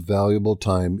hours of valuable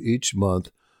time each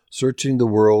month searching the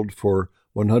world for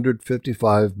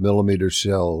 155mm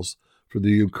shells for the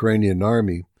Ukrainian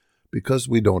army because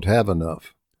we don't have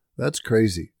enough. That's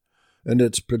crazy. And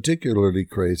it's particularly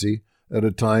crazy at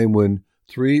a time when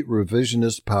three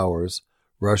revisionist powers,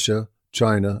 Russia,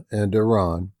 China, and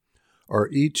Iran, are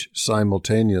each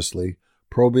simultaneously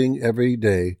probing every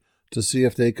day to see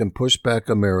if they can push back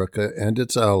America and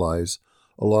its allies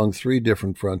along three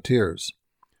different frontiers: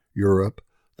 Europe,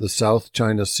 the South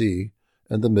China Sea,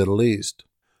 and the Middle East.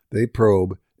 They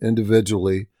probe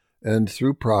individually and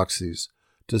through proxies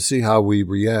to see how we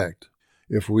react.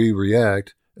 If we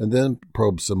react, and then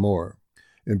probe some more.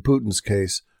 In Putin's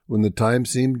case, when the time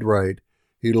seemed right,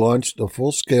 he launched a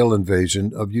full-scale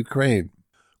invasion of Ukraine.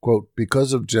 Quote,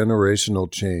 because of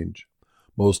generational change,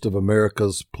 most of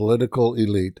America's political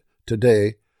elite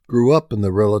today grew up in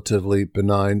the relatively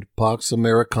benign Pax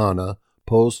Americana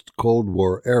post-Cold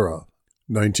War era,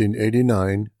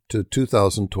 1989 to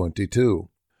 2022,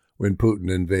 when Putin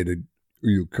invaded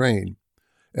Ukraine,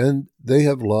 and they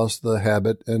have lost the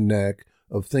habit and knack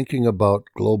of thinking about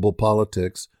global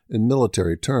politics in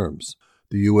military terms.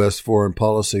 The U.S. foreign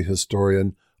policy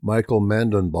historian Michael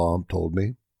Mandelbaum told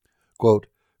me, quote,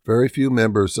 very few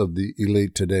members of the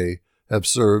elite today have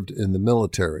served in the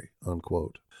military,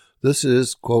 unquote. This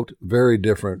is, quote, very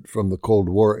different from the Cold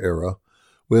War era,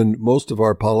 when most of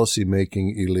our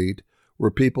policy-making elite were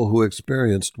people who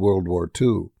experienced World War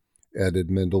II, added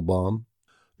Mandelbaum,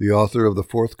 the author of the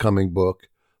forthcoming book,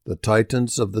 The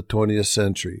Titans of the 20th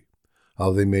Century,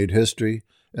 How They Made History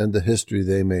and the History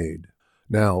They Made.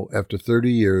 Now, after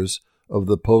 30 years of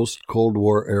the post-Cold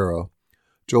War era,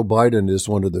 Joe Biden is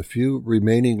one of the few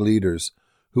remaining leaders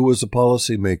who was a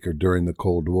policymaker during the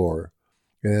Cold War,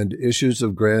 and issues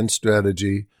of grand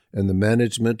strategy and the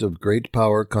management of great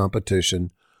power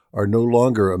competition are no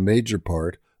longer a major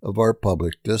part of our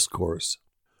public discourse.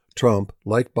 Trump,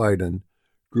 like Biden,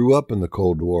 grew up in the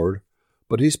Cold War,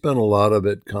 but he spent a lot of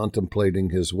it contemplating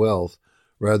his wealth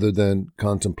rather than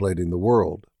contemplating the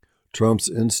world. Trump's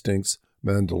instincts,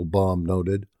 Mandelbaum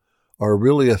noted, are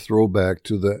really a throwback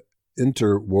to the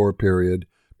interwar period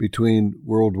between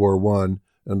World War I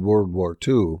and World War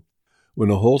II, when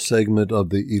a whole segment of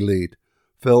the elite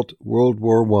felt World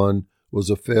War I was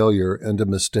a failure and a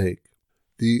mistake,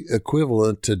 the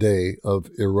equivalent today of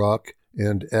Iraq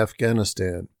and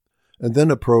Afghanistan, and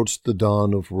then approached the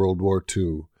dawn of World War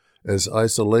II as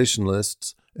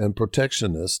isolationists and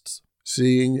protectionists,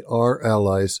 seeing our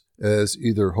allies as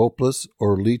either hopeless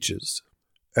or leeches.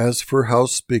 As for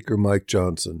House Speaker Mike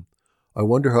Johnson, I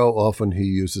wonder how often he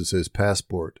uses his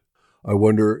passport. I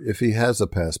wonder if he has a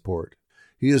passport.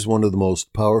 He is one of the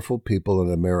most powerful people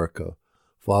in America,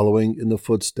 following in the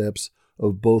footsteps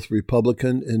of both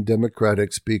Republican and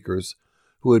Democratic speakers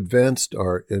who advanced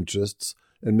our interests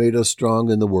and made us strong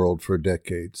in the world for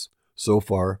decades. So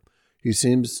far, he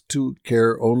seems to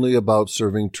care only about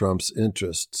serving Trump's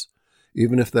interests,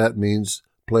 even if that means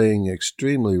playing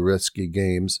extremely risky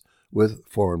games with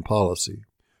foreign policy.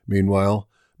 Meanwhile,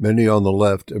 many on the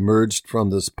left emerged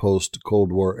from this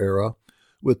post-Cold War era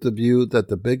with the view that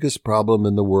the biggest problem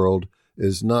in the world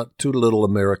is not too little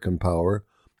American power,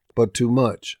 but too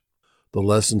much, the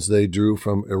lessons they drew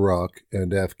from Iraq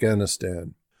and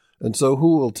Afghanistan. And so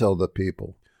who will tell the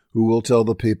people? Who will tell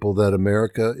the people that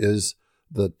America is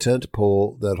the tent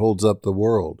pole that holds up the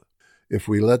world? If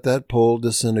we let that pole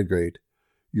disintegrate,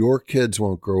 your kids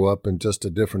won't grow up in just a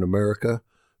different America.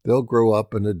 They'll grow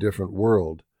up in a different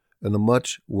world, and a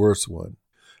much worse one.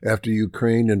 After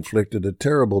Ukraine inflicted a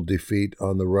terrible defeat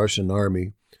on the Russian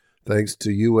army, thanks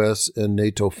to U.S. and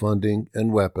NATO funding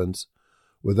and weapons,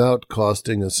 without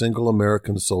costing a single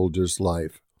American soldier's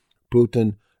life,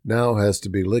 Putin now has to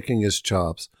be licking his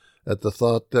chops at the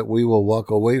thought that we will walk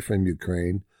away from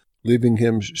Ukraine, leaving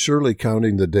him surely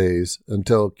counting the days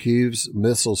until Kyiv's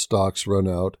missile stocks run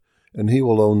out and he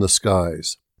will own the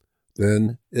skies.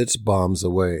 Then it's bombs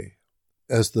away.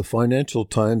 As the Financial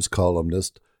Times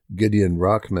columnist Gideon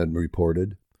Rockman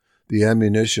reported, the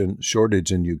ammunition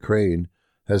shortage in Ukraine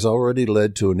has already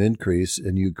led to an increase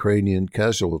in Ukrainian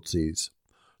casualties.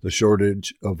 The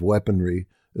shortage of weaponry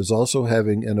is also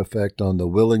having an effect on the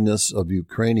willingness of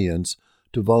Ukrainians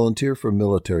to volunteer for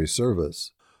military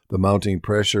service. The mounting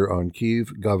pressure on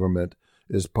Kyiv government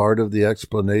is part of the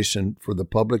explanation for the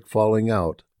public falling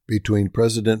out between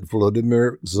President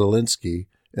Volodymyr Zelensky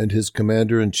and his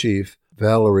commander-in-chief,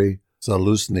 Valery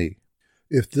Zaluzhny.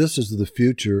 If this is the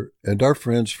future, and our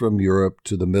friends from Europe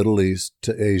to the Middle East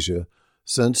to Asia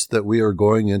sense that we are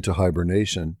going into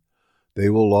hibernation, they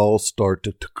will all start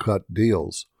to cut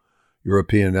deals.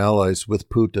 European allies with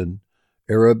Putin,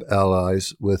 Arab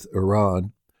allies with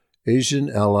Iran, Asian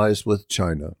allies with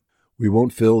China. We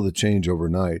won't feel the change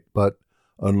overnight, but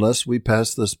unless we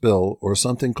pass this bill or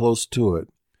something close to it,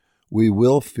 we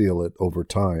will feel it over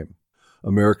time.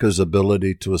 America's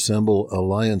ability to assemble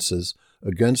alliances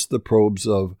against the probes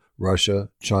of Russia,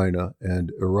 China,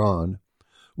 and Iran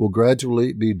will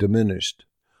gradually be diminished.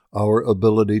 Our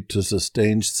ability to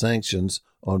sustain sanctions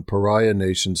on pariah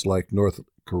nations like North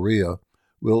Korea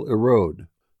will erode.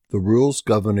 The rules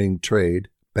governing trade,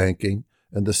 banking,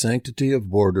 and the sanctity of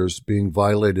borders being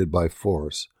violated by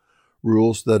force,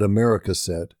 rules that America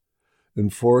set,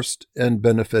 enforced and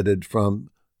benefited from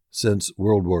since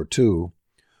World War II,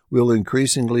 will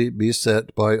increasingly be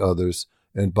set by others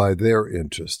and by their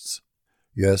interests.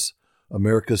 Yes,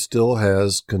 America still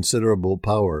has considerable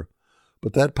power,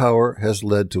 but that power has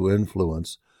led to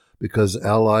influence because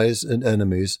allies and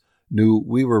enemies knew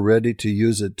we were ready to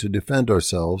use it to defend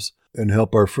ourselves and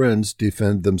help our friends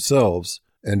defend themselves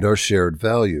and our shared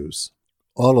values.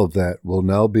 All of that will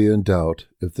now be in doubt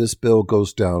if this bill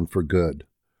goes down for good.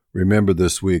 Remember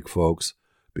this week, folks,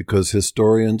 because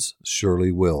historians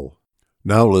surely will.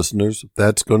 Now, listeners,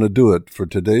 that's going to do it for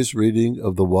today's reading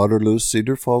of the Waterloo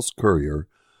Cedar Falls Courier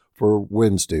for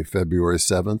Wednesday, February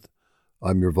 7th.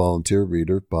 I'm your volunteer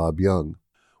reader, Bob Young.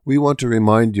 We want to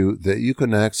remind you that you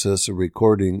can access a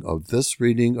recording of this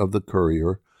reading of the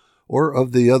Courier or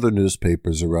of the other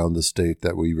newspapers around the state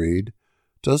that we read.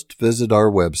 Just visit our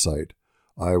website,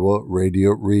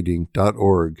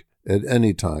 iowaradioreading.org, at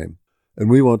any time.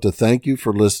 And we want to thank you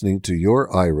for listening to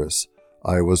your IRIS,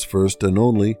 Iowa's first and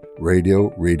only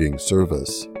radio reading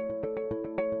service.